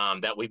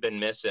that we've been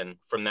missing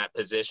from that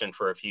position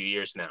for a few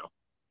years now.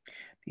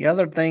 The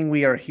other thing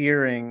we are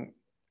hearing,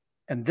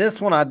 and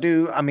this one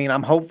I mean,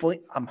 I'm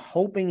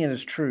hoping it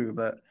is true,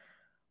 but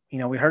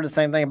we heard the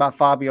same thing about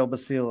Fabio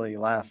Basili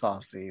last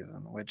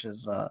offseason, which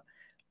is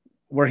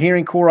we're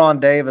hearing Coron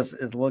Davis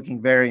is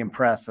looking very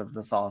impressive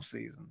this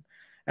offseason.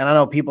 And I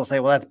know people say,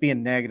 well, that's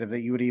being negative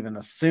that you would even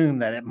assume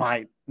that it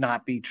might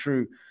not be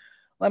true.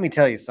 Let me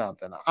tell you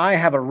something. I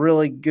have a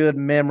really good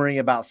memory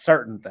about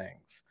certain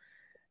things.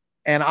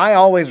 And I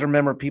always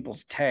remember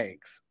people's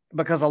takes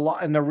because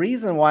and the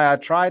reason why I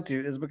try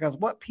to is because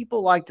what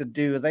people like to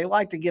do is they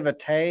like to give a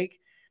take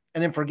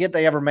and then forget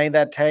they ever made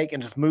that take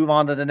and just move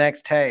on to the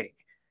next take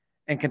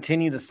and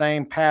continue the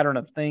same pattern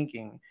of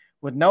thinking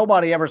with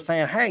nobody ever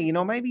saying, hey,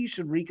 maybe you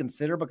should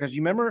reconsider because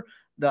you remember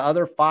the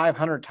other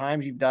 500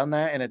 times you've done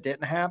that and it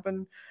didn't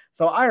happen.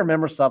 So I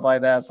remember stuff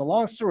like that. So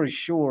long story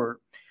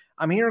short,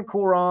 I'm hearing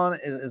Coron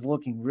is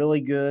looking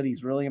really good.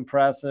 He's really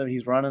impressive.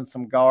 He's running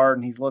some guard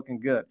and he's looking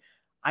good.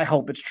 I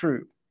hope it's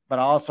true. But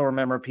I also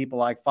remember people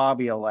like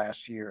Fabio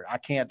last year. I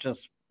can't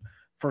just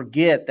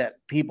forget that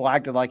people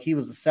acted like he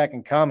was the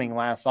second coming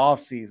last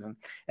offseason.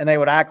 And they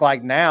would act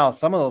like now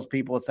some of those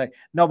people would say,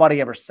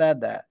 nobody ever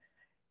said that.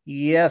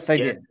 Yes, they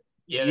did. Yes,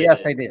 yeah, they Yes,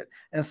 did. they did.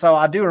 And so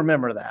I do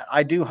remember that.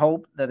 I do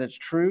hope that it's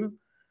true.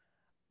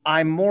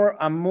 I'm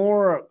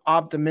more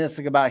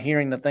optimistic about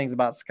hearing the things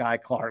about Sky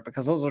Clark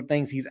because those are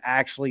things he's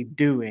actually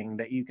doing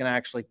that you can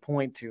actually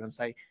point to and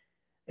say,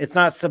 it's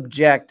not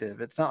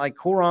subjective. It's not like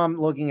Coram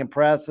looking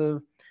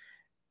impressive.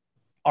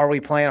 Are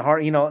we playing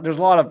hard? There's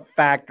a lot of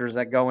factors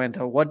that go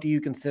into what do you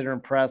consider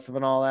impressive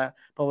and all that.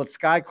 But what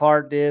Sky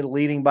Clark did,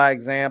 leading by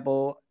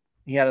example,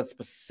 he had a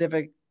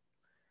specific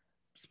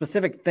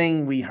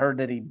thing we heard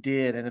that he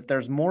did. And if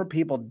there's more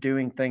people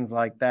doing things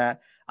like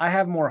that, I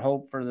have more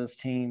hope for this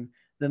team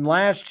than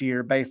last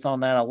year based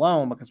on that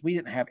alone because we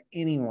didn't have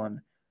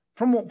anyone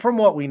from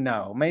what we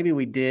know. Maybe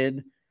we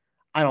did.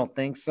 I don't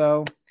think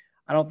so.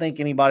 I don't think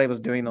anybody was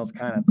doing those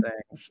kind of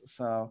things.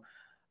 So,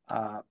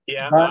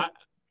 Yeah, but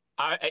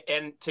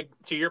and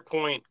to your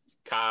point,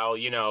 Kyle,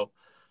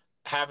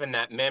 having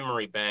that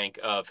memory bank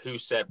of who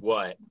said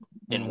what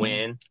and mhm,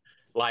 when,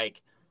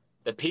 like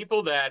the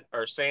people that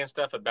are saying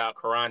stuff about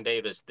Karan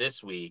Davis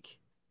this week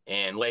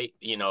and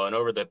and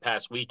over the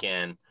past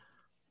weekend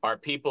are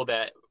people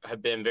that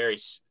have been very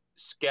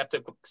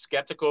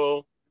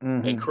skeptical and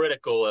mhm,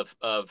 critical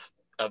of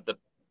the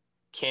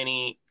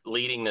Kenny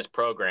leading this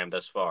program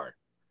thus far.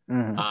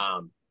 mhm.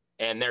 Um,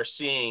 and they're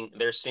seeing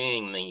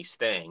these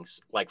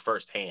things like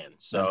firsthand. That's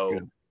So,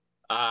 good.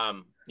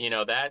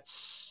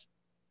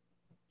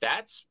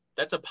 that's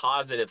a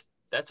positive.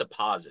 That's a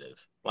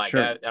positive. Like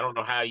Sure. I don't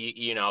know how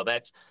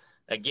that's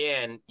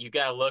again, you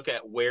got to look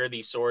at where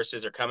these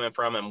sources are coming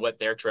from and what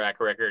their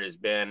track record has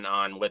been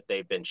on what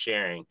they've been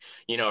sharing.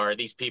 Are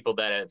these people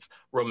that have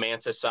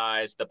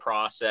romanticized the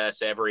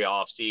process every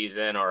off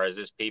season, or is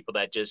this people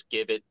that just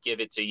give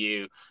it to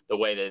you the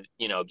way that,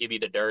 give you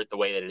the dirt the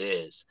way that it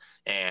is?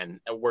 And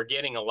we're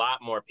getting a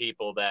lot more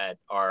people that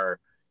are,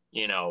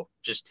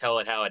 just tell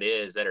it how it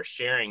is, that are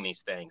sharing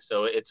these things.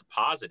 So it's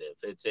positive.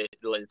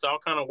 It's all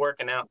kind of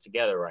working out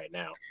together right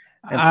now.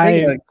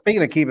 And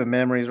speaking of keeping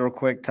memories real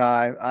quick,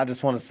 Ty, I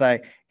just want to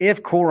say,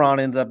 if Coron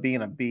ends up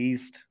being a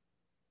beast,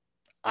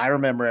 I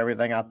remember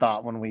everything I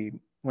thought when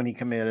he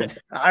committed.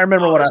 I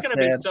remember what I said. There's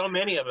going to be so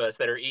many of us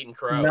that are eating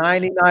crow.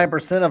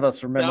 99% of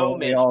us remember what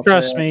we all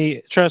Trust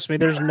said. Trust me.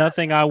 There's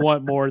nothing I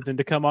want more than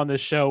to come on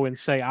this show and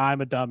say I'm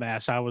a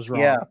dumbass. I was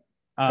wrong. Yeah,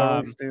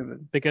 totally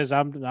stupid. Because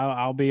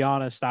I'll be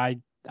honest. I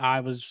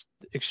was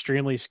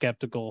extremely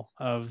skeptical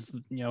of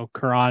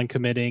Coron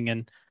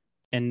committing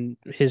and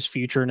his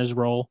future and his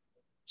role.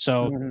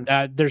 So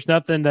there's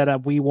nothing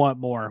that we want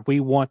more.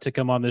 We want to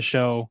come on the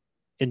show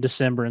in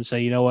December and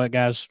say, you know what,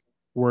 guys,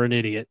 we're an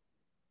idiot.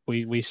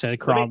 We said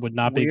Coron would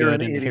not be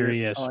good, and here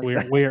he is. We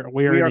are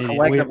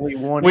collectively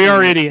one. We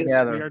are idiots.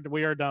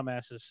 We are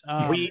dumbasses.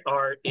 We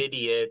are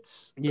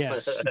idiots.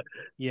 Yes.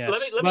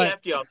 Let me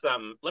ask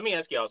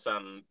y'all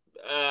something.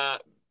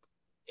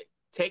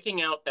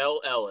 Taking out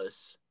L.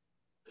 Ellis,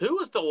 who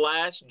was the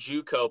last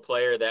JUCO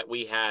player that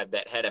we had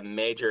that had a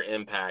major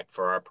impact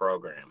for our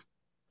program?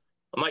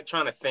 I'm like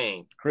trying to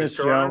think. Chris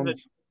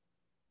Jones.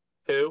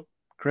 Who?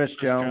 Chris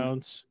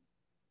Jones.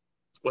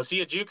 Was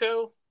he a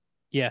JUCO?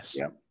 Yes.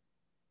 Yeah.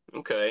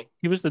 Okay.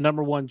 He was the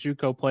number one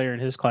JUCO player in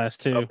his class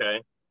too.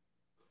 Okay.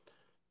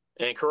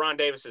 And Karan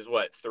Davis is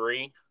what,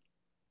 3?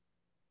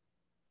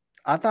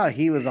 I thought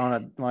he was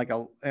on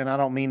and I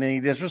don't mean any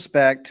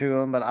disrespect to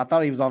him, but I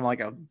thought he was on like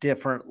a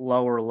different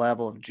lower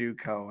level of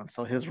JUCO, and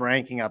so his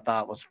ranking I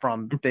thought was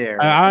from there.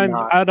 I'm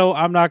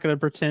not going to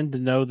pretend to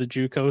know the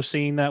JUCO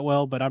scene that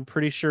well, but I'm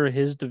pretty sure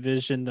his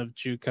division of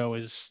JUCO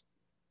is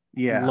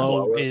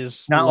low.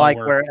 Is not lower. Like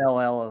where L.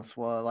 Ellis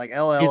was. Like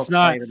L. Ellis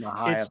played in the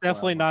highest. It's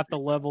definitely level. Not the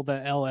level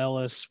that L.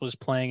 Ellis was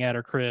playing at,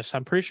 or Chris.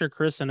 I'm pretty sure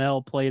Chris and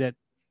L played at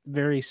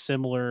very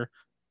similar.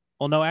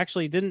 Well, no,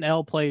 actually, didn't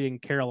L play in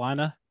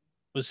Carolina?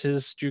 Was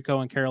his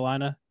JUCO in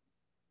Carolina?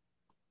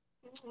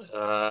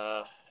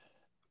 I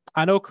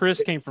know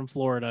Chris came from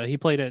Florida. He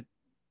played at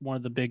one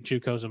of the big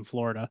JUCOs in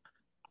Florida.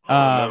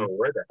 I don't remember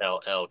where the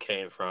hell L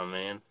came from,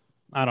 man.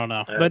 I don't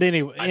know. But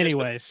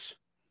anyways.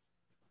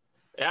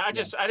 I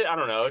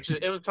don't know.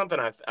 It was something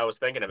I was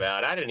thinking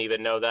about. I didn't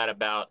even know that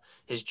about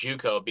his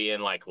JUCO being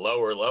like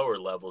lower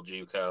level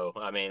JUCO.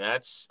 I mean,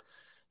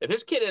 if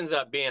this kid ends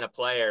up being a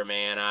player,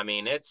 man, I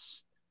mean,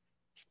 it's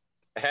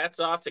hats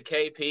off to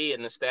KP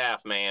and the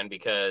staff, man,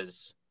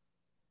 because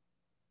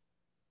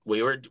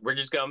we're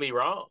just gonna be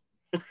wrong.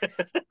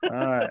 All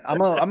right, I'm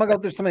gonna go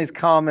through some of these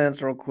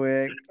comments real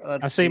quick.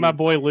 I see my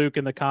boy Luke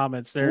in the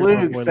comments. There's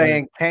Luke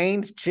saying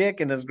Cane's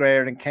chicken is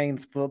greater than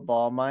Cane's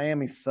football.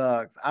 Miami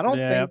sucks. I don't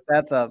think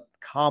that's a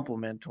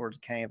compliment towards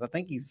Cane's. I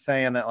think he's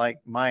saying that like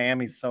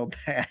Miami's so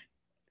bad.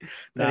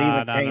 But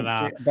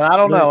I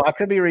don't know. I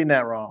could be reading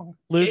that wrong.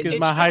 Luke is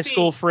my high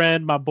school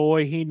friend, my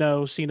boy. He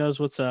knows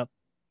what's up.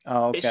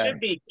 Oh, okay. It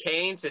should be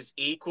Cane's is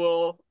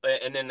equal,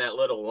 and then that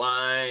little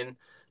line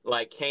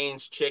like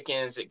Cane's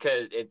chickens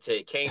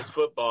to Cane's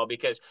football,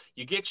 because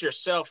you get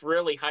yourself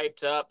really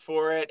hyped up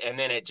for it, and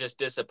then it just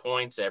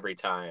disappoints every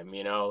time.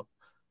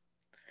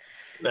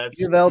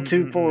 That's UofL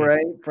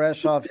 248,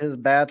 fresh off his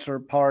bachelor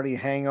party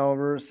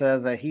hangover,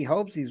 says that he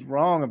hopes he's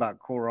wrong about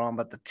Coron,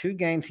 but the 2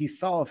 games he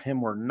saw of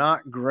him were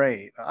not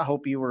great. I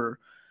hope you were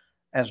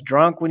as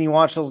drunk when you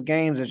watch those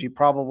games as you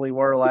probably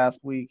were last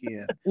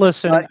weekend.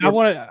 Listen,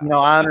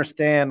 I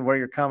understand where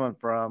you're coming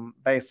from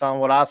based on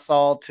what I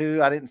saw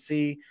too. I didn't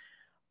see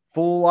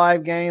full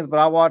live games, but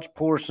I watched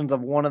portions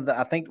of one of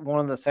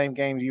the same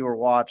games you were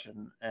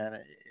watching, and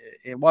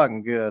it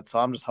wasn't good. So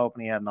I'm just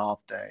hoping he had an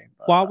off day.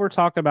 But, while we're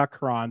talking about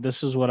Coron,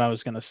 this is what I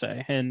was going to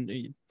say.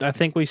 And I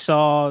think we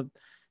saw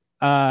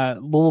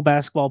Louisville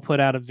basketball put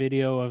out a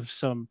video of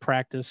some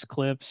practice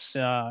clips.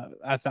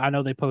 I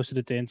know they posted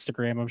it to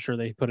Instagram. I'm sure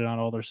they put it on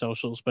all their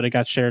socials, but it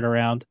got shared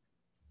around.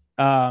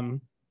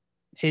 The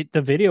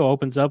video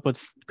opens up with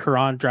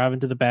Coron driving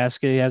to the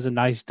basket. He has a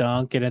nice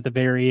dunk, and at the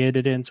very end,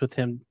 it ends with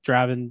him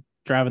driving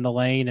the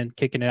lane and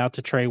kicking it out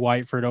to Trey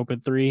White for an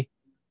open 3.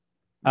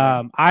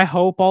 Yeah. I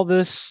hope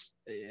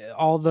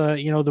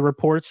the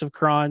reports of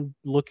Coron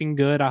looking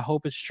good, I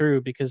hope it's true,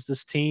 because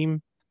this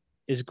team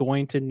is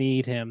going to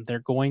need him. They're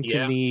going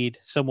to need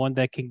someone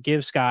that can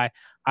give Sky.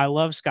 I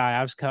love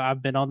Sky.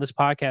 I've been on this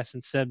podcast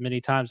and said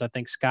many times I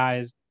think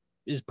Sky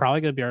is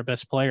probably going to be our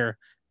best player,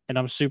 and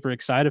I'm super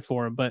excited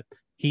for him. But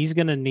he's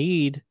going to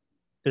need.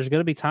 There's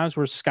going to be times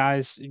where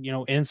Sky's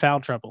in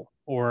foul trouble,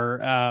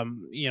 or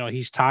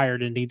he's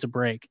tired and needs a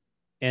break.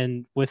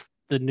 And with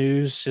the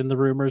news and the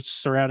rumors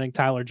surrounding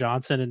Tyler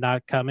Johnson and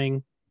not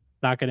going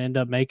to end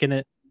up making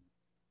it,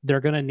 they're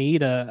going to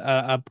need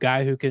a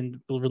guy who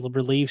can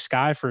relieve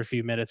Sky for a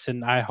few minutes.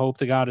 And I hope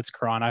to God it's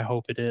Coron. I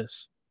hope it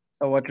is.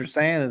 So what you're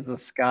saying is the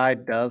sky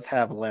does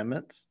have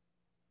limits.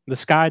 The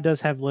sky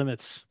does have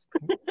limits.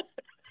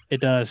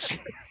 It does.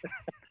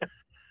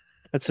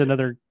 That's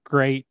another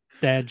great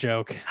dad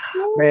joke.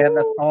 Man,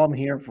 that's all I'm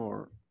here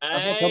for. That's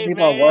what I tell Hey,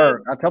 people at man.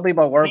 work. I tell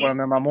people at work when I'm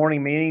These- in my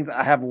morning meetings,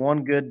 I have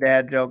one good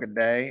dad joke a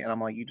day, and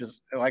I'm like, you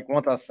just like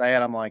once I say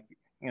it, I'm like,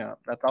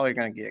 that's all you're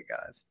gonna get,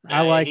 guys.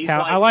 I like he's how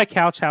like, I like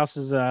Couch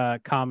House's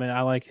comment.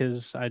 I like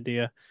his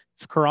idea.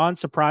 If Quran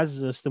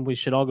surprises us, then we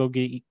should all go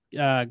eat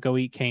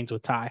canes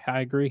with Ty.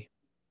 I agree.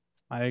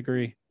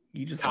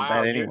 You just want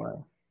Kyle, that you're anyway.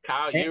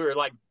 Kyle, you were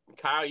like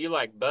Kyle, you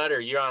like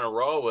butter. You're on a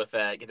roll with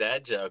that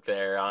joke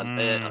there.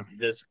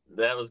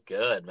 That was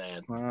good,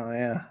 man. Oh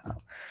yeah,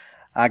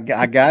 I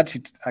got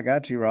you. I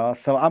got you, Ross.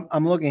 So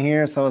I'm looking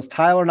here. So is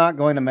Tyler not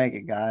going to make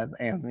it, guys?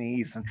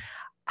 Anthony Eason.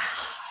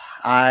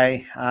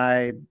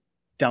 I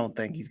don't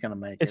think he's going to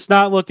make It's it.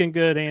 not looking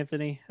good,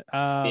 Anthony.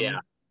 Yeah.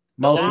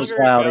 The Mostly longer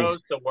cloudy. it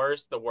goes,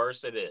 the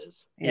worse it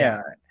is.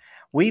 Yeah.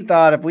 We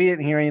thought if we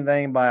didn't hear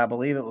anything by, I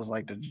believe it was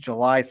like the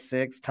July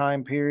 6th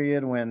time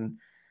period when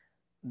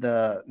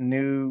the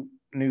new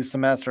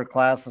semester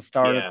classes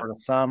started for the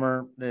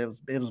summer, it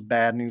was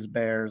bad news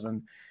bears.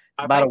 And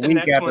it's about a the week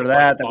next after one's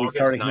that like we August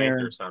started 9th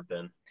hearing or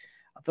something.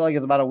 I feel like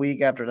it's about a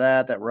week after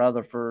that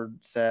Rutherford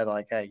said,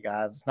 like, hey,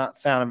 guys, it's not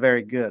sounding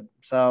very good.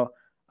 So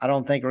I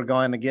don't think we're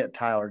going to get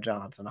Tyler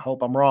Johnson. I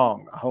hope I'm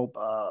wrong. I hope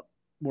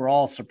we're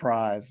all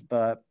surprised.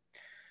 But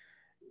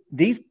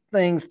these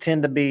things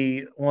tend to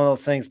be one of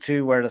those things,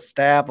 too, where the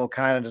staff will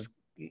kind of just,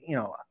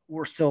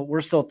 we're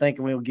still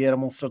thinking we'll get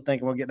them. We're still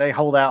thinking we'll get – they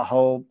hold out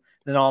hope.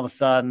 Then all of a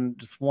sudden,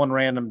 just one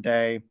random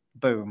day,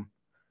 boom,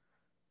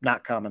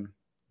 not coming.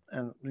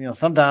 And,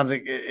 sometimes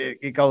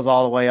it goes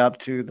all the way up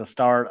to the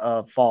start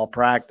of fall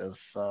practice.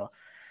 So,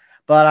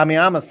 but I mean,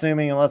 I'm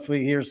assuming unless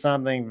we hear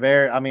something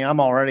I'm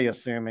already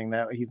assuming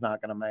that he's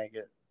not going to make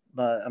it.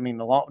 But I mean,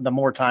 the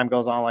more time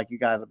goes on, like you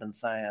guys have been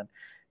saying,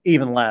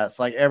 even less,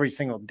 like every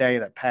single day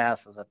that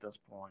passes at this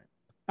point.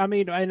 I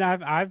mean, and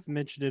I've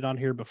mentioned it on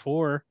here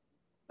before.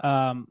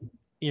 When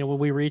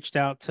we reached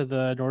out to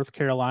the North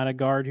Carolina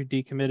guard who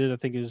decommitted, I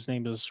think his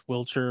name is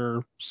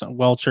Welcher.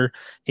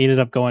 He ended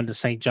up going to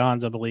St.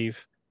 John's, I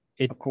believe.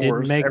 Of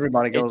course,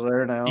 everybody goes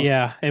there now.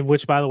 Yeah, and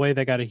which, by the way,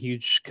 they got a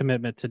huge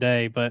commitment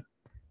today. But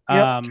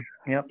yep.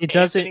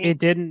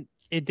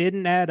 It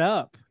didn't add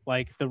up.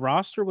 Like the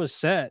roster was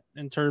set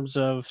in terms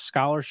of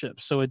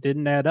scholarships, so it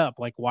didn't add up.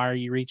 Like, why are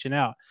you reaching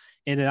out?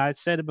 And I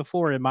said it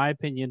before. In my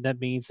opinion, that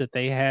means that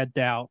they had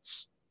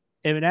doubts.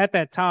 And at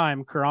that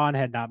time, Quran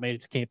had not made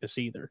it to campus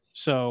either.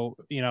 So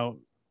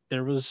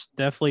there was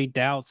definitely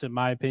doubts, in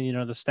my opinion,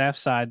 on the staff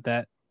side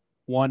that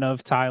one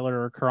of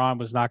Tyler or Quran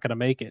was not going to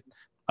make it.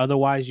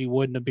 Otherwise, you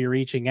wouldn't be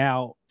reaching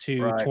out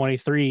to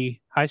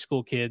 23 high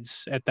school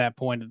kids at that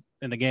point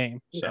in the game.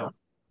 So,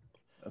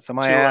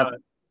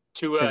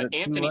 to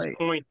Anthony's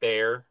point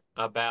there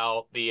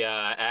about the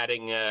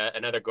adding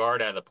another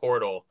guard out of the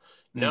portal,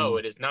 no,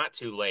 it is not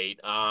too late.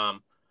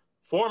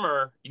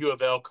 Former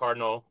UofL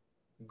Cardinal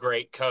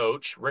great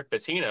coach Rick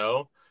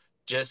Pitino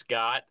just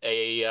got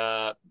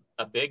a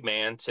big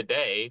man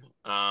today.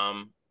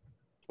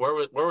 Where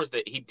was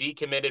that? He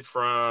decommitted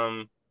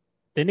from.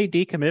 Didn't he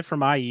decommit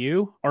from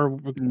IU or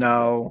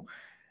no?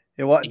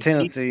 It was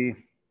Tennessee.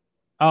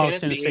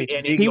 Tennessee.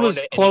 And he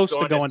was close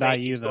to going to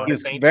IU, though. He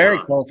was very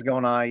close to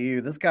going to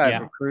IU. This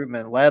guy's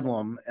recruitment,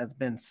 Ledlam, has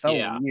been so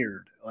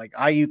weird. Like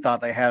IU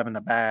thought they had him in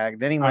the bag.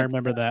 Then he went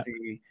to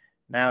Tennessee.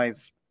 Now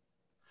he's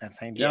at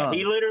St. John. Yeah,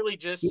 he literally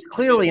he's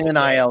clearly an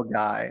NIL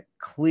guy.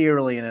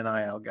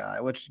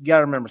 Which you got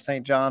to remember,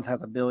 St. John's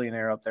has a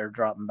billionaire up there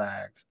dropping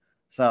bags.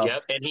 So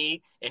yep, and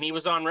he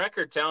was on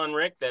record telling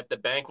Rick that the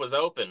bank was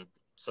open.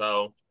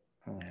 So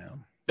yeah.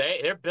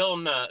 They're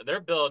building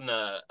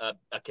a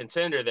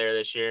contender there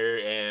this year,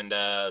 and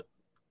I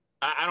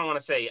don't want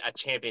to say a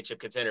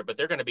championship contender, but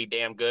they're going to be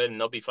damn good, and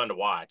they'll be fun to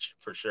watch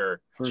for sure.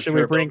 Can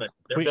we bring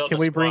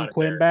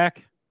Quinn back?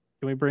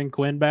 Can we bring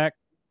Quinn back?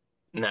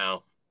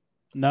 No,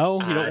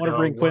 you don't want to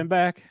bring Quinn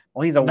back.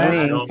 Well, he's a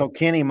wing, so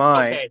Kenny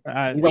might.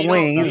 Okay. He's a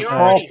wing. He's a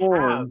small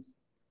forward.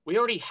 We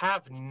already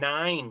have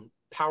 9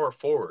 power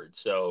forwards,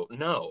 so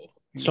no.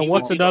 So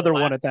what's another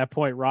one at that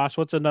point, Ross?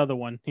 What's another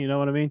one? You know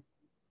what I mean?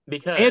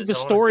 Because the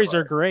stories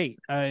are great.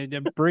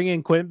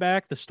 Bringing Quinn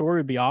back, the story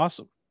would be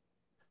awesome.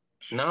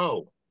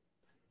 No,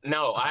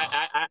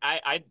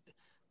 I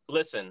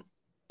listen.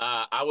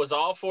 I was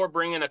all for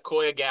bringing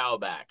Akoya Gal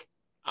back.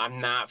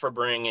 I'm not for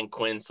bringing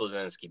Quinn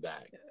Slazinski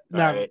back.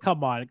 Now,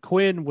 come on.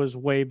 Quinn was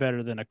way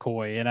better than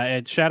Okoye.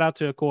 And shout out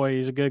to Okoye.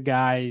 He's a good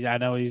guy. I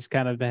know he's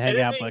kind of been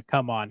hanging out, but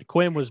come on.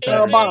 Quinn was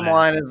better. Well, bottom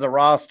line is the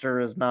roster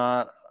is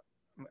not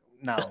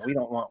 – no, we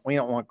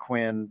don't want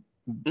Quinn.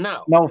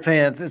 No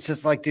offense. It's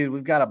just like, dude,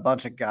 we've got a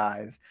bunch of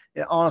guys.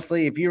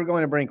 Honestly, if you were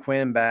going to bring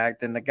Quinn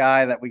back, then the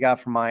guy that we got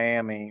from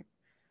Miami –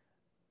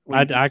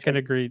 I can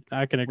agree.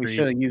 We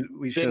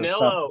should have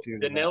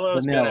substituted.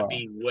 Danilo's going to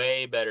be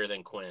way better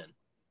than Quinn.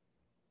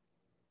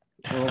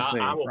 We'll see.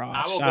 I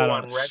will go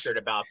on record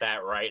about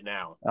that right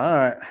now. All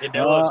right.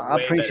 I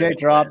appreciate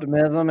your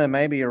optimism, and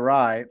maybe you're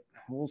right.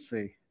 We'll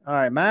see. All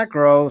right,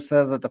 Macro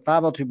says that the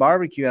 502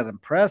 barbecue has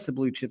impressive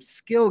blue chip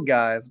skill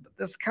guys, but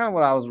this is kind of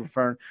what I was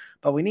referring.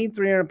 But we need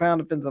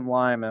 300-pound defensive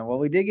linemen. Well,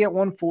 we did get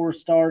one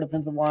 4-star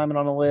defensive lineman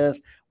on the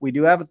list. We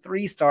do have a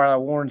 3-star out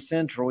of Warren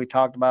Central we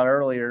talked about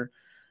earlier.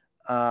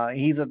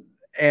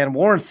 And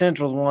Warren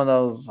Central is one of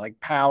those like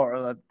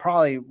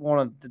probably one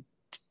of the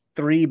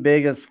 3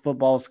 biggest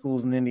football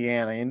schools in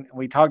Indiana. And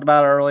we talked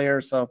about it earlier,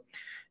 so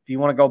if you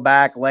want to go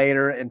back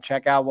later and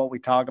check out what we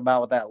talked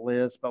about with that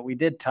list, but we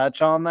did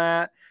touch on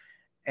that.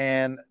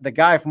 And the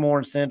guy from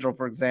Warren Central,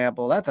 for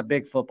example, that's a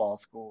big football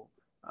school.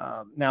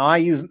 Now,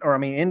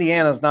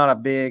 Indiana's not a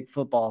big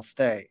football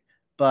state,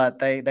 but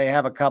they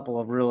have a couple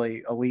of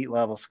really elite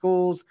level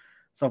schools.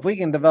 So if we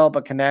can develop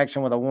a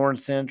connection with a Warren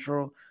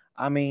Central,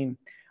 I mean,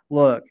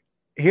 look,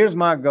 here's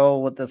my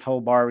goal with this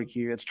whole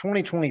barbecue. It's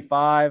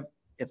 2025.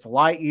 It's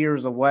light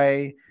years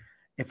away.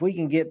 If we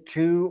can get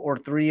 2 or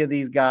 3 of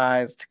these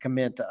guys to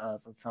commit to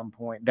us at some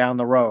point down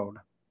the road,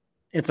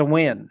 it's a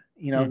win.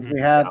 We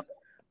have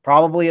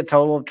probably a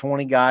total of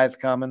 20 guys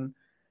coming.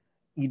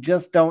 You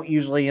just don't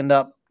usually end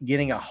up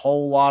getting a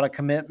whole lot of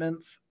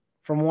commitments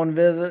from one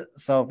visit.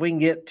 So if we can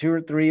get 2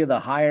 or 3 of the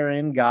higher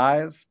end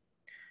guys,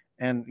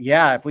 and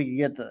if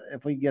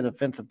we get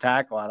offensive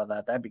tackle out of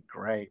that, that'd be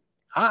great.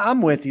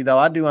 I'm with you though.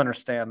 I do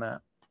understand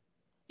that.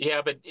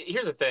 Yeah, but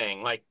here's the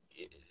thing: like,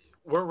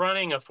 we're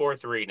running a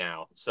 4-3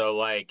 now, so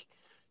like,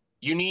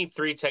 you need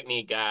 3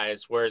 technique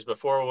guys, whereas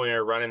before when we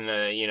were running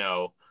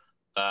the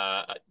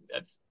a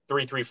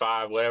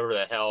 3-3-5, whatever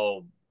the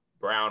hell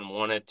Brown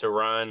wanted to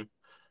run,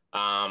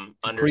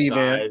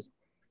 undersized.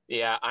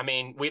 Yeah, I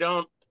mean, we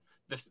don't.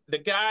 The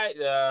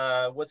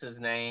guy, what's his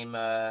name?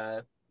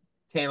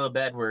 Caleb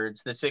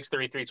Edwards, the 6'3",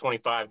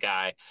 325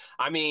 guy.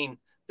 I mean,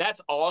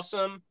 that's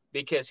awesome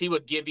because he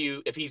would give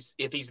you, if he's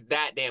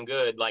that damn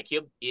good, like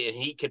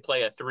he could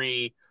play a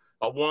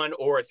 1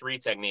 or a 3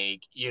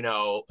 technique.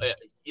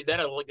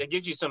 That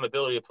gives you some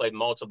ability to play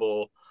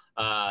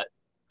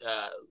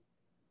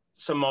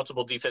some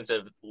multiple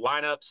defensive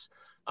lineups.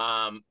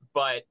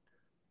 But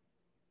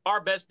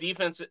our best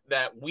defense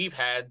that we've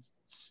had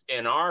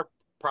in our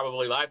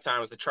probably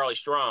lifetime was the Charlie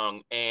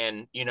Strong,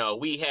 and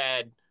we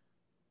had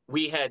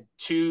 5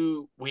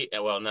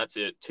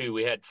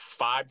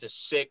 to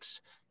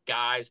 6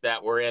 guys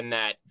that were in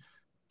that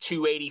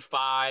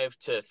 285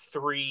 to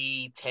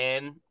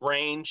 310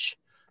 range.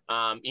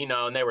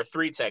 And they were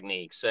 3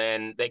 techniques,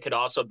 and they could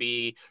also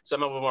be,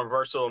 some of them were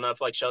versatile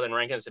enough, like Sheldon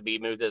Rankins, to be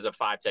moved as a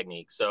 5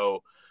 technique.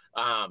 So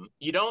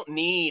you don't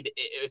need,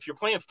 if you're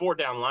playing 4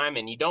 down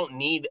linemen, you don't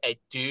need a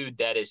dude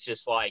that is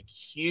just like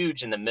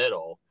huge in the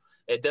middle.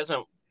 It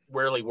doesn't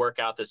really work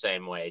out the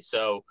same way.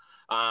 So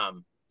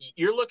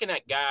you're looking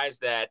at guys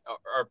that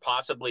are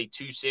possibly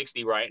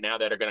 260 right now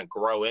that are going to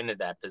grow into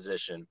that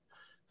position.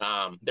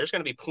 There's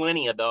going to be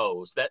plenty of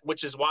those,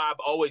 which is why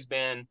I've always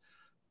been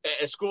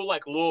at a school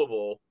like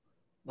Louisville.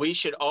 We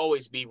should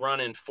always be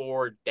running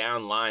 4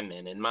 down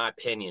linemen, in my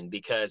opinion,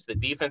 because the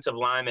defensive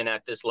linemen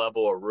at this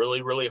level are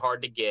really, really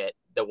hard to get,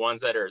 the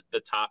ones that are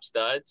the top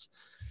studs.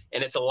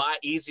 And it's a lot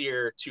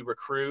easier to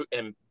recruit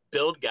and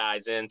build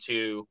guys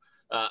into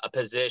a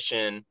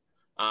position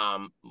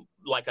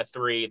like a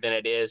 3 than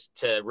it is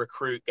to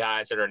recruit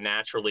guys that are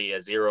naturally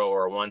a 0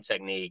 or a 1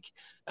 technique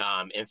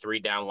in 3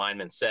 down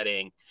lineman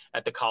setting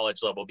at the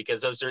college level,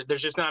 because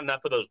there's just not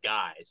enough of those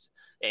guys,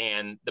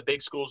 and the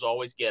big schools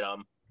always get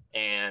them,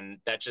 and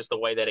that's just the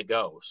way that it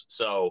goes.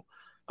 So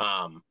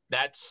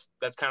that's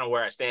kind of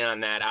where I stand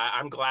on that.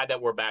 I'm glad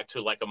that we're back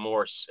to like a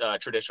more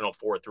traditional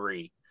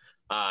 4-3.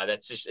 I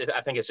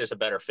think it's just a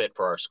better fit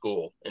for our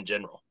school in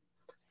general.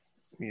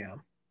 Yeah.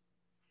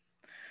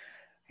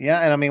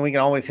 Yeah, and I mean, we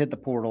can always hit the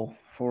portal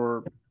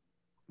for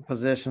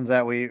positions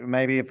that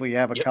if we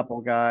have a couple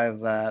of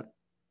guys that,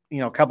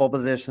 a couple of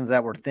positions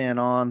that we're thin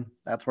on,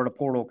 that's where the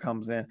portal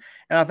comes in.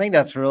 And I think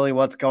that's really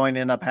what's going to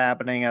end up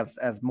happening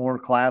as more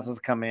classes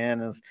come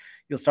in, is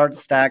you'll start to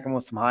stack them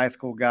with some high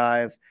school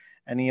guys,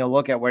 and you'll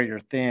look at where you're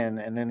thin,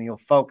 and then you'll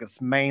focus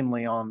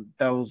mainly on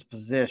those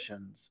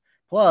positions.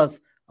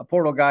 Plus, a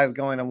portal guy is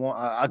going to want,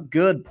 a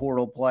good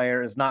portal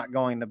player is not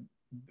going to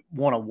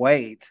want to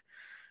wait.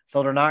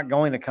 So they're not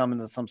going to come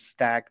into some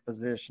stacked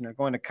position. They're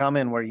going to come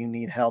in where you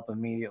need help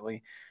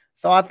immediately.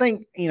 So I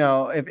think,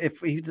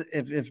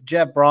 if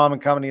Jeff Brom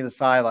and company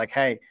decide like,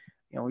 hey,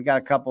 we got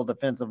a couple of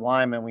defensive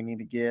linemen we need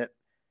to get,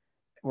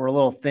 we're a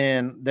little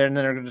thin, then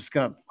they're just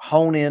going to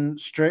hone in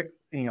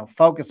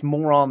focus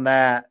more on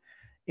that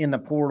in the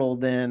portal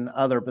than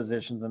other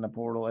positions in the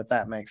portal, if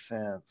that makes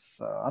sense.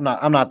 So I'm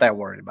not that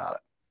worried about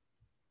it.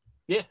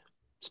 Yeah,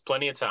 it's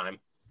plenty of time.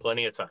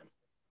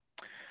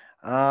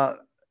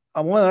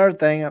 One other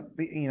thing,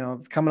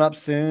 it's coming up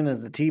soon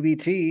is the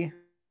TBT.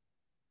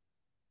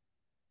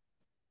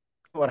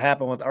 What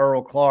happened with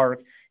Earl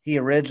Clark? He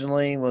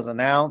originally was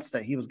announced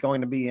that he was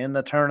going to be in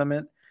the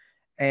tournament,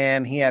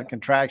 and he had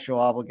contractual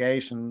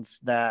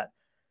obligations that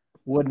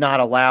would not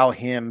allow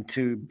him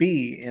to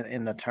be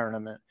in the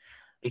tournament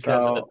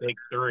because of the big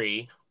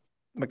 3.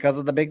 Because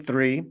of the big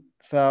 3.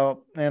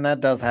 So, and that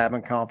does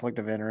happen, conflict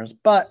of interest.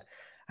 But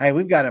Hey,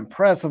 we've got an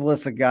impressive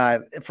list of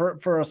guys.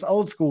 For us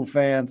old school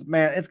fans,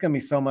 man, it's going to be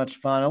so much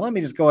fun. And let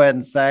me just go ahead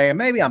and say, and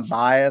maybe I'm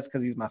biased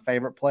because he's my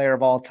favorite player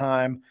of all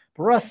time,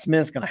 but Russ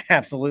Smith's going to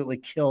absolutely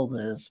kill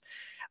this.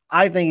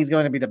 I think he's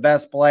going to be the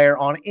best player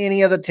on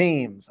any of the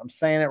teams. I'm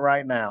saying it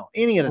right now.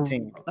 Any of the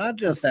teams, not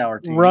just our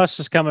team. Russ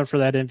is coming for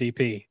that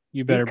MVP.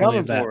 You better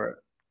believe that. For it.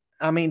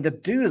 I mean, the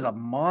dude is a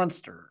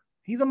monster.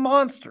 He's a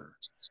monster.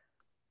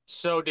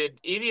 So did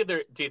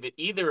either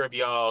of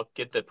y'all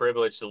get the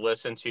privilege to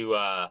listen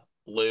to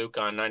Luke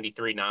on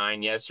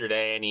 93.9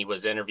 yesterday, and he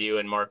was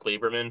interviewing Mark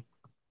Lieberman?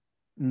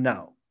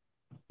 No.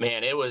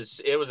 Man, it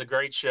was a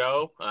great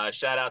show.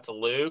 Shout out to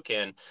Luke,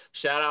 and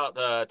shout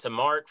out to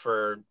Mark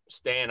for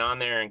staying on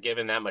there and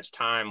giving that much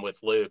time with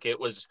Luke. It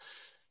was,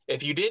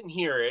 if you didn't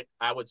hear it,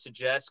 I would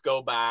suggest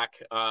go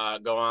back,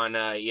 go on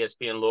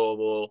ESPN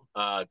Louisville,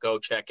 go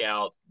check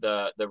out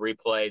the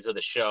replays of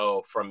the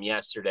show from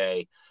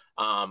yesterday.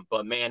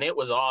 But man, it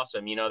was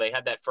awesome. You know, they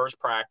had that first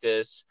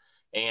practice,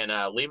 and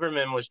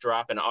Lieberman was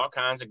dropping all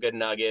kinds of good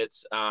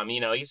nuggets. You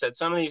know, he said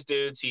some of these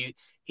dudes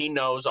he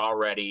knows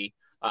already.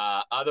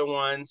 Other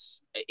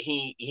ones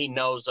he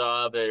knows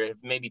of or have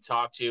maybe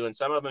talked to, and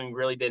some of them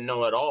really didn't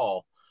know at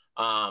all.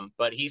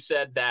 But he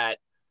said that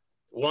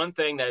one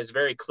thing that is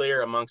very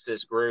clear amongst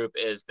this group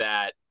is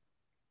that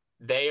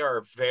they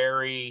are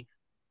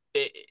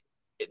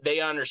they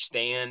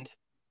understand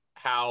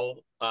how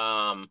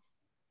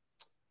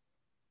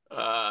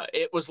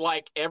it was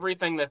like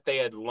everything that they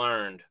had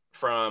learned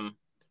from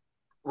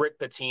Rick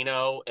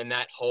Pitino and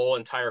that whole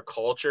entire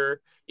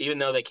culture, even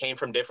though they came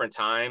from different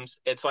times,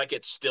 it's like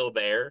it's still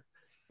there.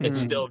 It's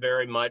still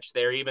very much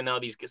there, even though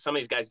some of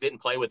these guys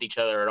didn't play with each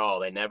other at all.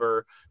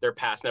 Their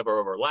paths never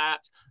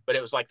overlapped, but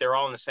it was like they're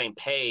all on the same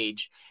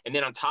page. And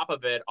then on top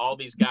of it, all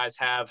these guys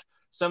have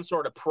some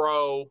sort of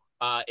pro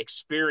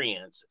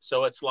experience.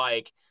 So it's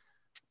like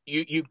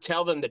you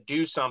tell them to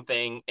do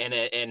something,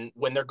 and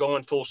when they're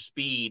going full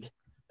speed,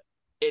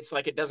 it's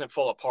like it doesn't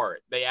fall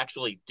apart. They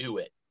actually do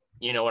it.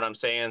 You know what I'm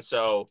saying?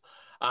 So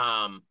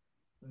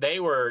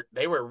they were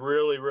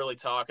really, really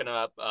talking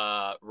up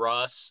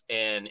Russ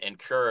and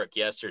Kirk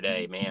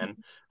yesterday, man.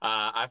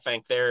 I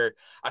think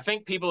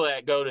people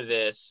that go to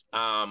this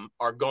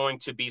are going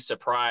to be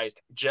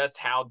surprised just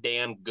how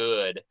damn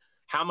good,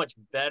 how much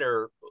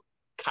better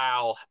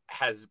Kyle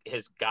has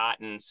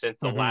gotten since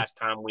the last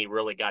time we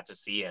really got to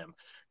see him.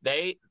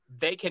 They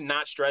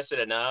cannot stress it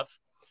enough.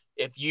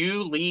 If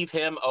you leave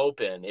him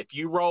open, if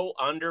you roll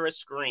under a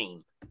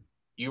screen,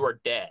 you are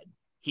dead.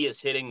 He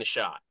is hitting the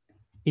shot.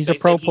 He's a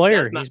pro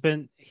player.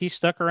 He's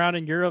stuck around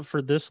in Europe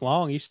for this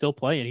long. He's still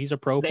playing. He's a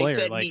pro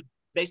player.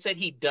 They said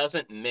he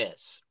doesn't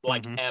miss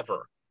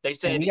ever. They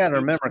said, and you got to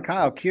remember,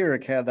 Kyle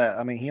Keurig had that.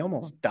 I mean, he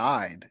almost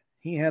died.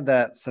 He had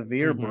that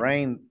severe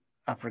brain.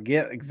 I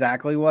forget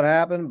exactly what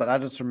happened, but I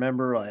just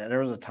remember there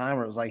was a time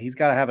where it was like he's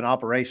got to have an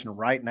operation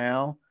right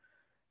now.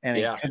 And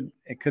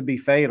it could be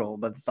fatal,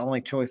 but it's the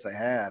only choice they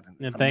had.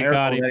 And thank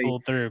God he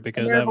pulled through,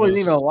 because that wasn't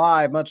even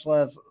alive, much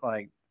less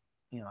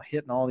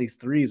hitting all these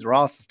threes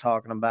Ross is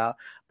talking about.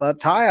 But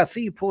Ty, I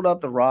see you pulled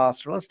up the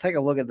roster. Let's take a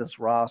look at this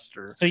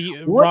roster.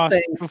 One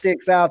thing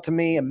sticks out to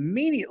me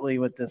immediately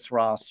with this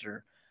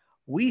roster.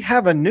 We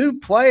have a new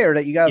player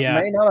that you guys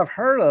may not have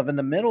heard of in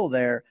the middle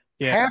there,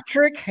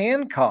 Patrick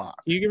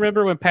Hancock. You can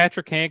remember when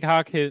Patrick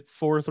Hancock hit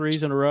 4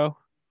 threes in a row?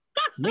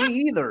 Me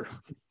either.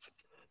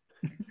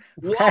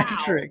 Wow.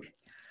 Patrick.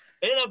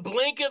 In a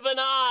blink of an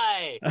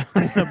eye.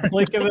 A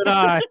blink of an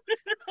eye.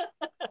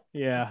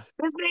 Yeah.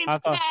 His name's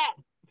Pat.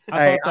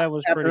 I thought that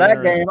was after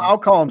that game, I'll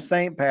call him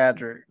St.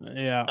 Patrick.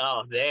 Yeah.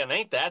 Oh, damn.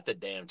 Ain't that the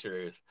damn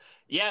truth?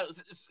 Yeah.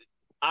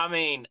 I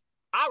mean,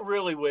 I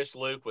really wish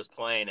Luke was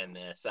playing in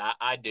this.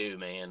 I do,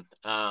 man.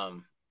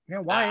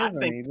 Why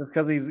isn't he? Just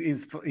because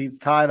he's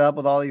tied up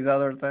with all these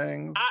other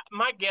things?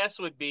 My guess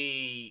would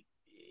be,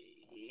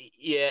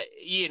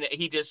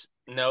 he just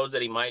knows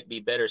that he might be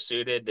better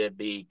suited to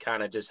be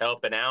kind of just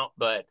helping out.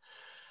 But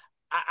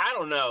I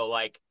don't know.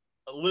 Like,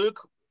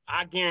 Luke,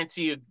 I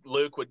guarantee you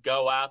Luke would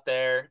go out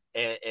there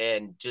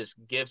and just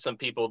give some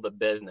people the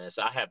business.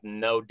 I have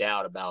no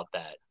doubt about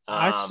that.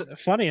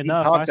 Funny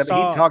enough, he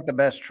talked the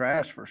best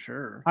trash for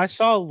sure. I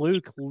saw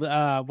Luke when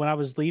I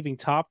was leaving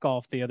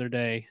Topgolf the other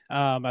day.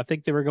 I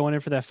think they were going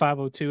in for that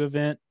 502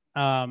 event.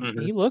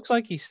 He looks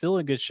like he's still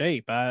in good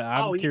shape.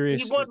 I'm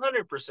curious. He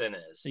 100%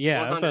 is.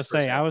 Yeah, 100%. I was going to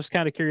say, I was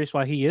kind of curious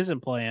why he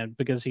isn't playing,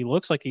 because he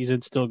looks like he's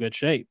in still good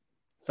shape.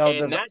 So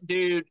that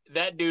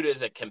dude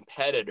is a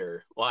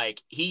competitor.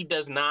 Like, he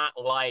does not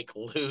like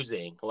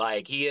losing.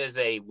 Like, he's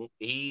a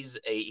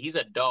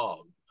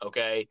dog.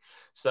 Okay.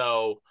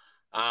 So,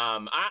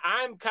 I'm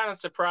kind of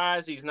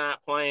surprised he's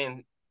not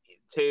playing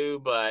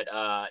too, but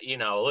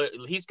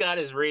he's got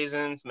his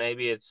reasons.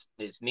 Maybe it's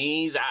his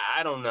knees.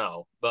 I don't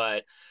know,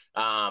 but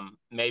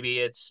maybe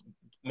it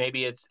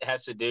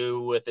has to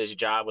do with his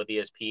job with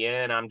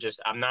ESPN.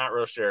 I'm not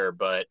real sure,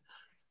 but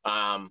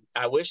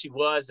I wish he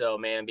was, though,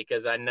 man,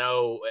 because I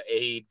know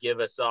he'd give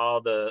us all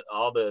the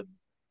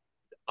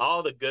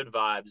good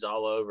vibes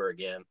all over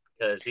again,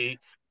 because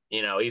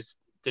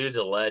dude's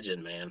a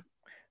legend, man.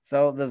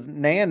 So does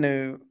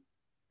Nanu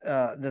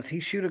does he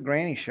shoot a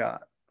granny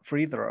shot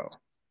free throw?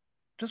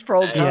 Just for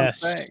old time's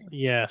sake.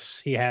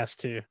 Yes, he has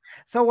to.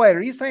 So wait,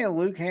 are you saying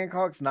Luke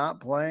Hancock's not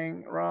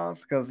playing,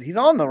 Ross? Because he's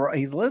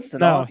listed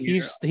No, on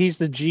here. he's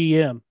the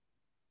GM.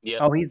 Yeah.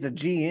 Oh, he's the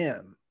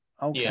GM.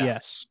 Okay. Yeah.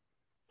 Yes.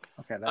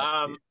 Okay,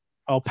 that's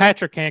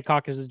Patrick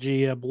Hancock is the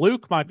GM.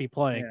 Luke might be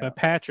playing, but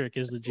Patrick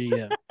is the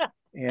GM.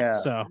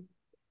 Yeah. So.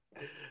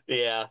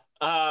 Yeah.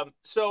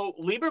 So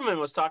Lieberman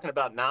was talking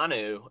about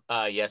Nanu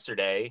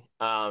yesterday.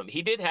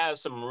 He did have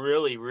some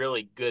really,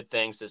 really good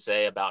things to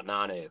say about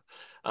Nanu.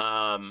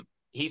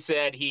 He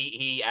said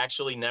he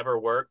actually never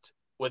worked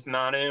with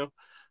Nanu,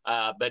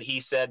 but he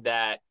said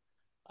that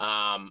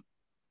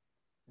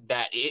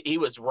he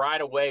was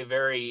right away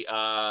very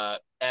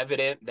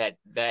evident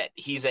that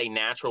he's a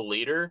natural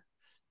leader.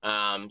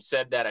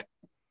 Said that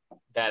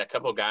a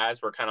couple of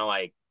guys were kind of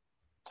like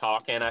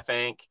talking. I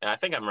think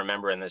I'm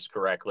remembering this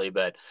correctly,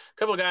 but a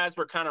couple of guys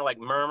were kind of like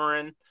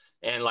murmuring,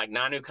 and like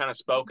Nanu kind of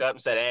spoke up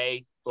and said,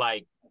 "Hey,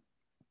 like,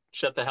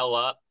 shut the hell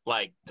up!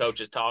 Like, coach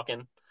is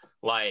talking."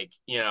 Like,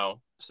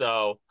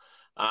 so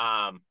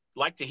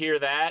like to hear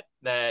that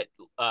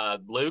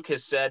Luke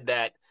has said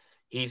that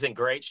he's in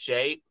great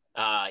shape.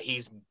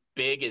 He's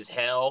big as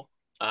hell,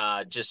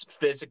 just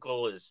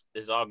physical is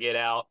all get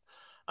out.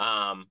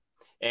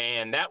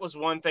 And that was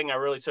one thing I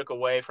really took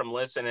away from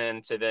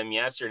listening to them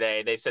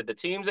yesterday. They said the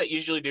teams that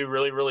usually do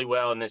really, really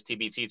well in this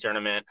TBT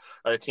tournament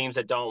are the teams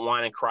that don't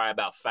whine and cry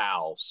about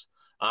fouls.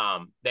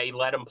 They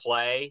let them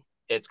play.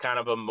 It's kind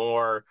of a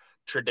more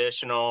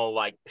traditional,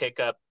 like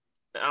pickup.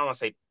 I don't want to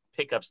say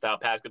pickup style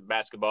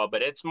basketball,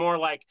 but it's more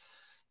like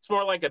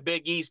a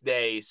Big East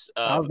days.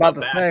 I was about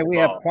to say we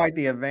have quite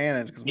the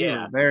advantage because we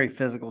were a very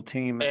physical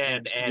team.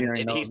 And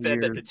he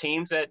said that the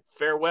teams that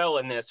fare well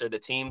in this are the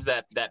teams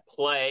that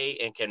play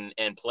and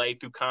can play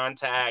through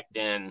contact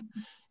and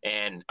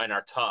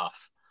are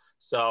tough.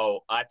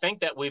 So I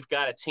think that we've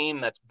got a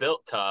team that's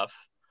built tough.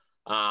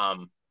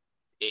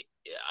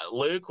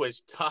 Luke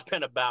was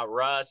talking about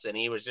Russ, and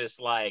he was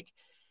just like,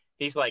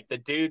 he's like, the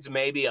dude's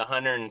maybe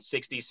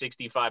 160,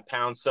 65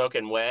 pounds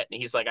soaking wet.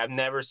 And he's like, I've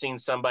never seen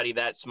somebody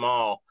that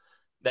small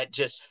that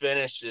just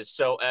finishes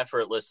so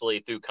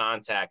effortlessly through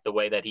contact the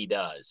way that he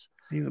does.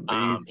 He's a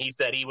beast. He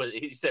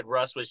said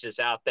Russ was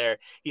just out there.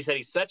 He said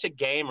he's such a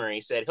gamer.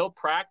 He said he'll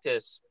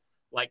practice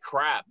like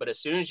crap, but as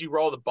soon as you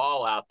roll the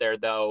ball out there,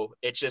 though,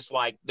 it's just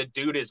like the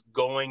dude is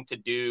going to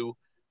do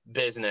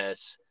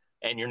business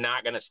and you're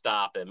not going to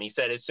stop him. He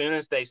said as soon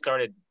as they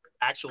started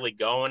actually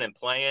going and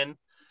playing,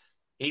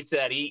 he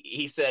said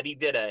he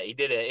did an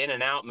in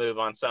and out move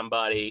on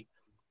somebody,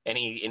 and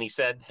he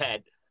said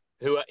that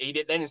they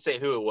didn't say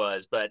who it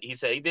was, but he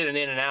said he did an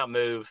in and out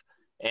move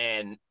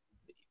and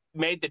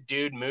made the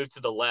dude move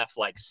to the left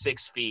like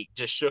 6 feet,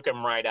 just shook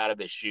him right out of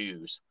his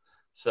shoes.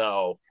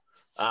 So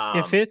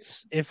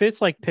if it's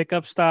like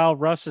pickup style,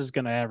 Russ is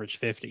going to average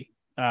 50.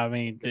 I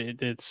mean,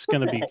 it's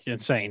going to be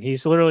insane.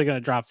 He's literally going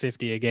to drop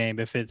 50 a game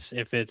if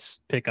it's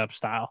pickup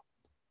style.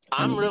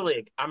 I'm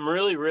really,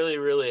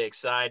 really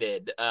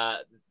excited.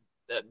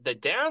 The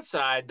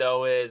downside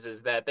though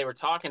is that they were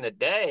talking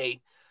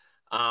today.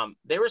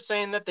 They were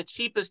saying that the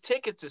cheapest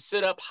tickets to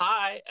sit up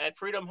high at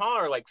Freedom Hall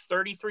are like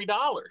 $33.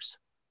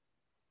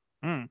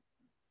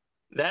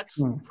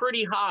 That's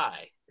pretty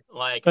high.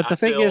 Like, but the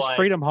thing is, like,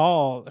 Freedom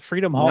Hall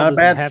not a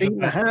bad seat in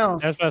the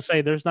house. I was about to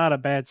say there's not a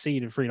bad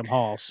seat in Freedom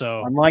Hall.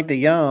 So unlike the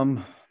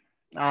Yum,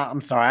 I'm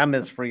sorry, I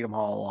miss Freedom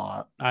Hall a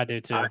lot. I do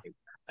too.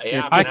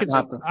 I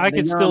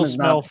can still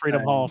smell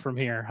Freedom Hall from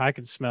here. I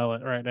can smell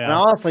it right now. And I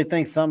honestly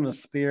think some of the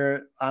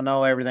spirit. I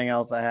know everything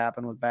else that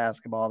happened with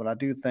basketball, but I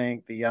do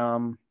think the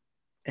Yum.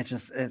 It's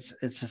just an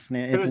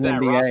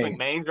NBA. Ross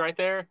McMain's right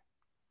there.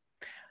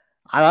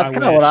 That's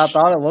kind of what I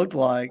thought it looked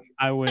like.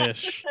 I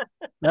wish.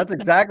 That's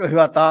exactly who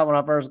I thought when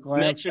I first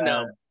glanced at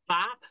it.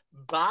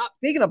 Bop,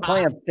 Speaking of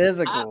playing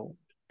physical,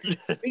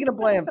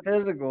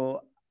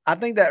 I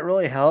think that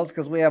really helps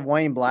because we have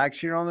Wayne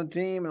Blackshear on the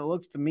team, and it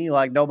looks to me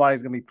like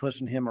nobody's going to be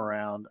pushing him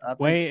around.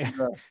 Wayne,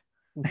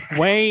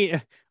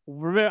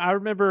 I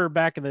remember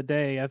back in the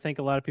day, I think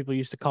a lot of people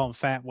used to call him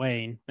Fat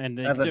Wayne, and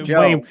as a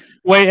joke.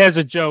 Wayne as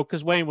a joke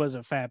because Wayne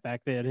wasn't fat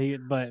back then.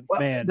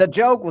 The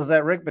joke was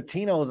that Rick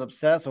Pitino was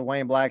obsessed with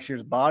Wayne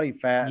Blackshear's body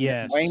fat.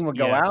 Yes, Wayne would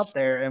go out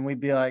there, and we'd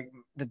be like,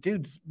 "The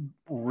dude's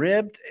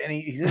ribbed, and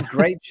he's in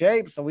great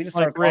shape." So we just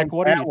started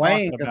calling him Fat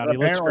Wayne because he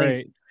looks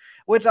great.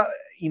 Which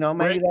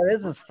maybe that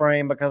is his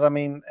frame because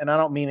and I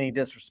don't mean any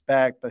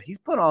disrespect, but he's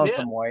put on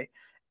some weight.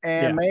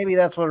 And maybe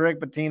that's what Rick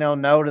Pitino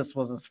noticed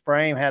was his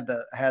frame had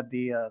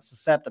the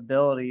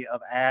susceptibility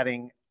of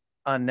adding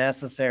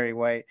unnecessary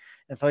weight.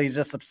 And so he's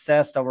just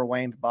obsessed over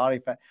Wayne's body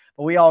fat.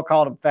 But we all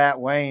called him Fat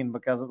Wayne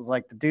because it was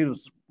like the dude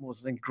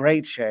was in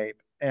great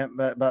shape.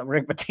 But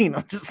Rick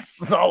Pitino just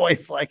was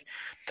always like,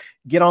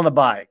 get on the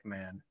bike,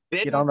 man.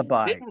 Get on the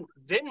bike.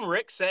 Didn't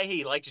Rick say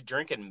he likes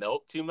drinking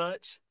milk too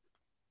much?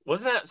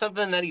 Wasn't that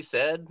something that he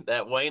said,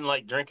 that Wayne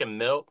liked drinking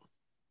milk?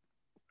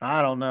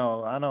 I don't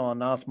know. I know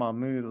Anas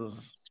Mahmoud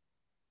was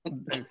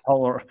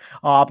polar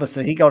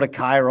opposite. He go to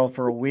Cairo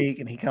for a week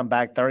and he come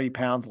back 30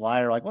 pounds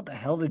lighter. Like, what the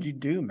hell did you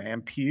do,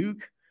 man?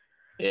 Puke?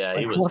 Yeah,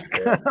 he Like, was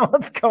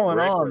what's going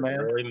Rick on, was man?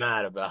 really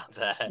mad about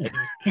that.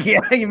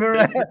 Yeah, you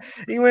remember that?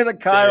 He went to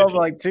Cairo for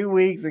like 2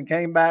 weeks and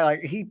came back.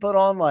 Like he put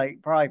on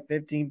like probably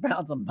 15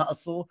 pounds of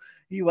muscle.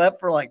 He left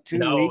for like 2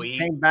 No, weeks,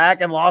 came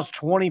back and lost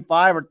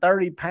 25 or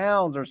 30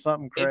 pounds or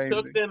something crazy.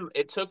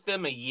 it took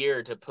them a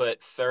year to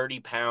put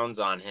 30 pounds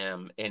on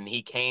him, and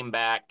he came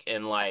back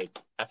in like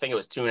I think it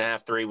was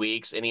 2.5, 3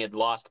 weeks, and he had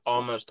lost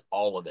almost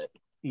all of it.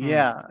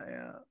 Yeah,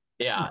 yeah.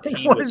 Yeah, Like,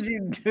 he what was did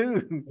you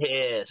do,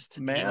 pissed.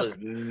 He man? was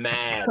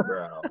mad,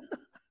 bro.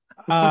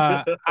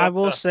 I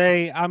will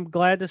say I'm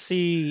glad to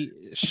see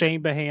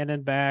Shane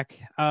Bohannon back.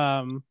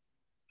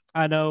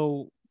 I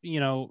know,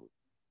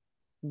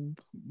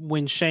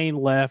 when Shane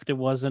left, it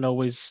wasn't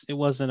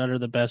under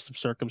the best of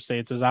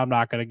circumstances. I'm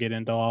not going to get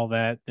into all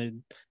that.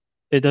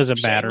 It doesn't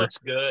Shane matter. looks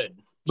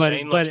good. But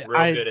Shane looks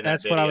real good in that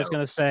that's what I was video.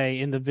 going to say.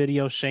 In the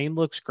video, Shane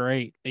looks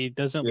great. He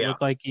doesn't Yeah.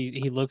 look like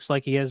he looks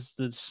like he has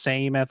the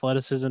same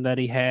athleticism that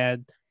he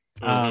had.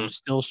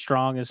 Still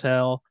strong as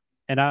hell.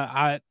 And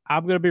I'm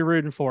going to be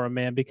rooting for him,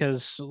 man,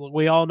 because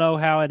we all know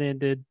how it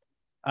ended.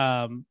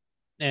 And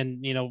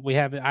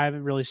I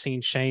haven't really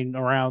seen Shane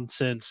around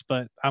since,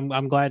 but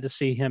I'm glad to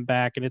see him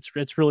back, and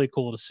it's really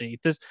cool to see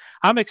this.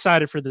 I'm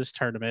excited for this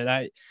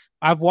tournament.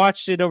 I've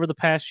watched it over the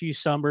past few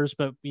summers,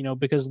 but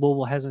because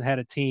Louisville hasn't had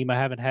a team, I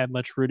haven't had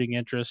much rooting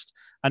interest.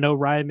 I know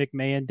Ryan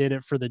McMahon did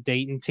it for the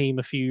Dayton team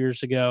a few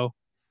years ago,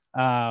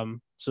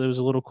 so it was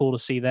a little cool to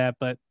see that.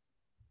 But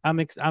I'm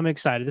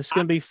excited. This is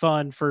going to be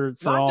fun for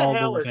Why the all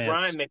hell Louisville is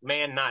fans. Ryan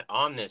McMahon not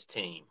on this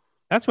team?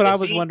 That's what I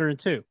Is was he? wondering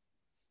too,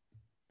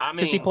 I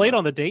because he mean, played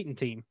on the Dayton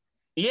team.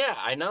 yeah,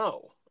 I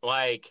know.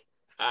 Like,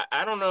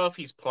 I don't know if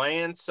he's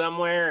playing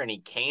somewhere and he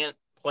can't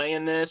play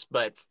in this,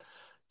 but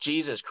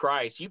Jesus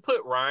Christ, you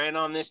put Ryan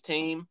on this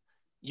team,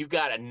 you've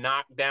got a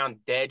knockdown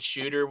dead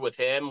shooter with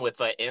him with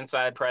the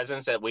inside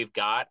presence that we've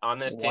got on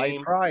this White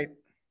team. pride.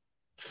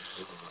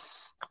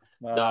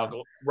 Dog,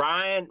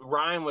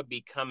 Ryan would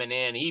be coming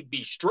in. He'd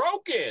be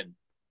stroking.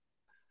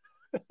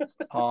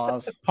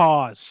 Pause.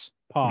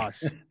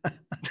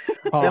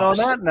 And on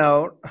that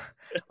note,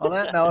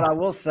 I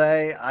will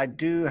say I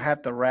do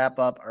have to wrap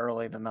up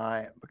early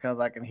tonight because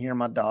I can hear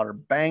my daughter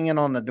banging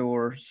on the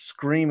door,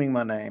 screaming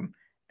my name.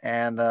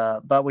 And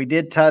but we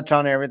did touch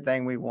on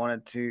everything we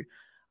wanted to.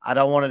 I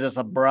don't want to just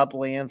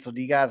abruptly end. So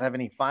do you guys have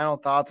any final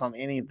thoughts on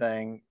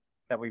anything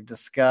that we've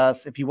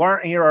discussed? If you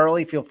weren't here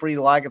early, feel free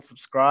to like and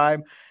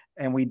subscribe.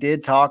 And we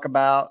did talk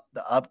about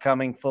the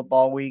upcoming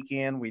football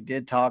weekend. We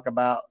did talk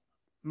about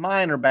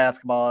minor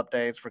basketball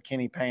updates for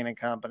Kenny Payne and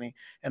company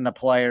and the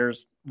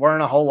players.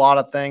 Weren't a whole lot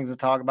of things to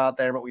talk about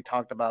there, but we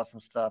talked about some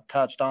stuff,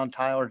 touched on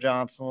Tyler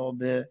Johnson a little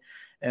bit,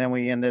 and then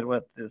we ended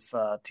with this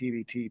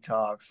TBT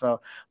talk.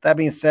 So that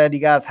being said, you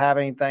guys have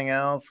anything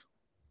else?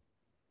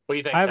 What do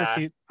you think,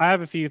 I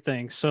have a few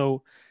things.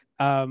 So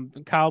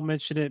Kyle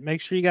mentioned it.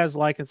 Make sure you guys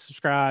like and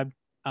subscribe.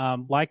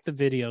 Like the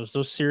videos.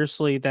 Those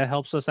seriously, that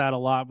helps us out a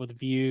lot with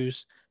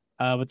views,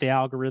 with the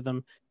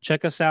algorithm.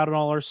 Check us out on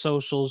all our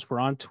socials. We're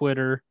on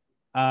Twitter.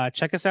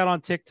 Check us out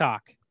on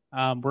TikTok.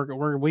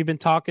 We've been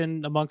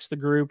talking amongst the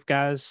group,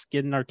 guys,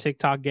 getting our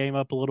TikTok game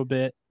up a little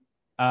bit.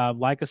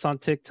 Like us on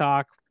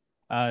TikTok.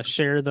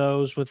 Share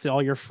those with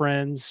all your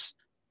friends,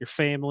 your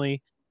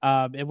family.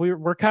 And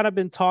we're kind of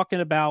been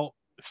talking about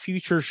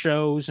future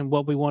shows and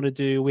what we want to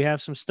do. We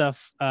have some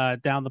stuff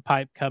down the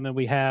pipe coming.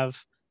 We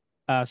have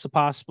some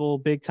possible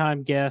big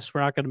time guests.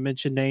 We're not going to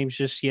mention names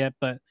just yet,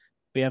 but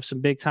we have some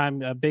big time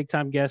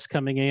guests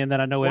coming in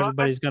that I know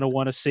everybody's going to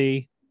want to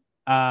see.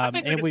 I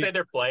think we can say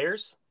they're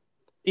players.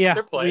 Yeah,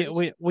 they're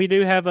players. We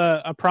do have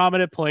a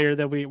prominent player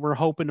that we're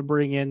hoping to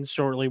bring in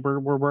shortly. We're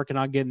working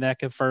on getting that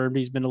confirmed.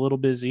 He's been a little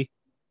busy,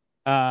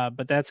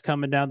 but that's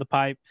coming down the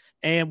pipe.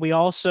 And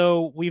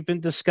we've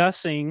been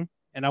discussing,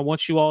 and I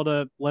want you all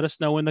to let us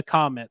know in the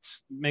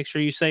comments. Make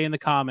sure you say in the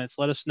comments,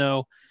 let us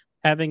know,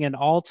 having an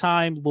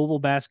all-time Louisville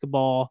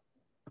basketball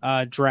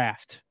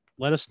draft.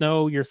 Let us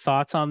know your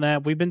thoughts on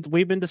that. We've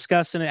been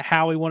discussing it,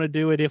 how we want to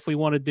do it, if we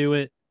want to do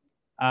it.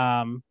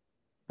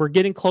 We're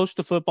getting close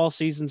to football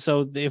season,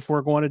 so if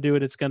we're going to do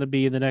it, it's going to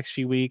be in the next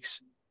few weeks.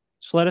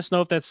 So let us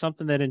know if that's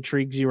something that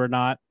intrigues you or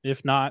not.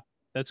 If not,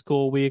 that's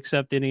cool. We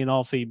accept any and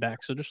all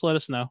feedback. So just let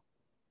us know.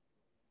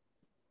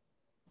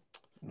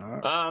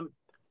 I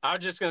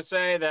was just gonna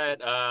say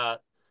that I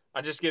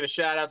just give a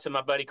shout out to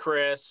my buddy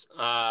Chris.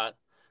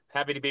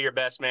 Happy to be your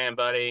best man,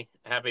 buddy.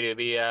 Happy to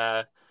be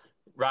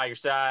right your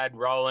side,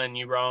 rolling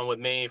with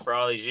me for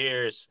all these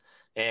years.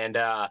 And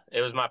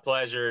it was my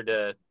pleasure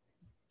to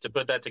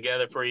put that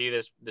together for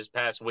you this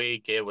past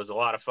week. It was a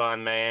lot of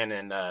fun, man,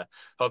 and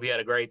hope you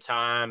had a great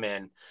time.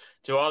 And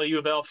to all the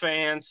UofL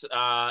fans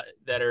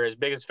that are as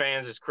big as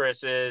fans as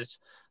Chris is,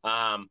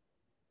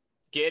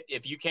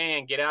 if you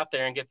can, get out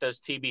there and get those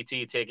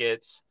TBT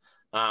tickets.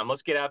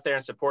 Let's get out there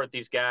and support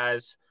these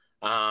guys.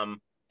 I'm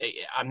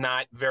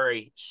not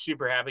very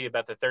super happy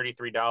about the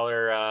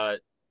 $33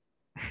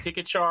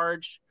 ticket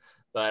charge,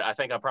 but I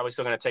think I'm probably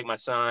still going to take my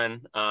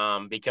son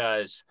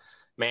because –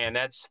 man,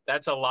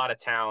 that's a lot of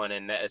talent,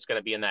 and it's going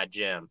to be in that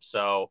gym.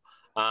 So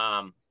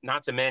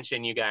not to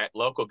mention you got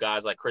local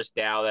guys like Chris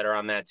Dow that are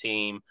on that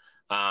team,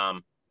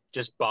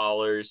 just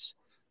ballers.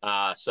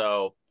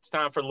 So it's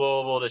time for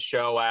Louisville to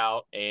show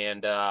out,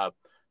 and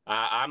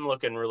I'm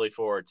looking really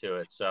forward to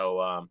it.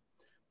 So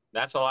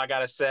that's all I got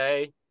to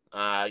say.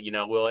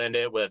 We'll end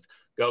it with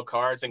go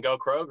Cards and go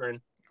Kroger.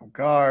 Go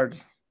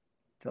Cards.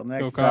 Till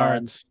next Go time.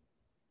 Cards.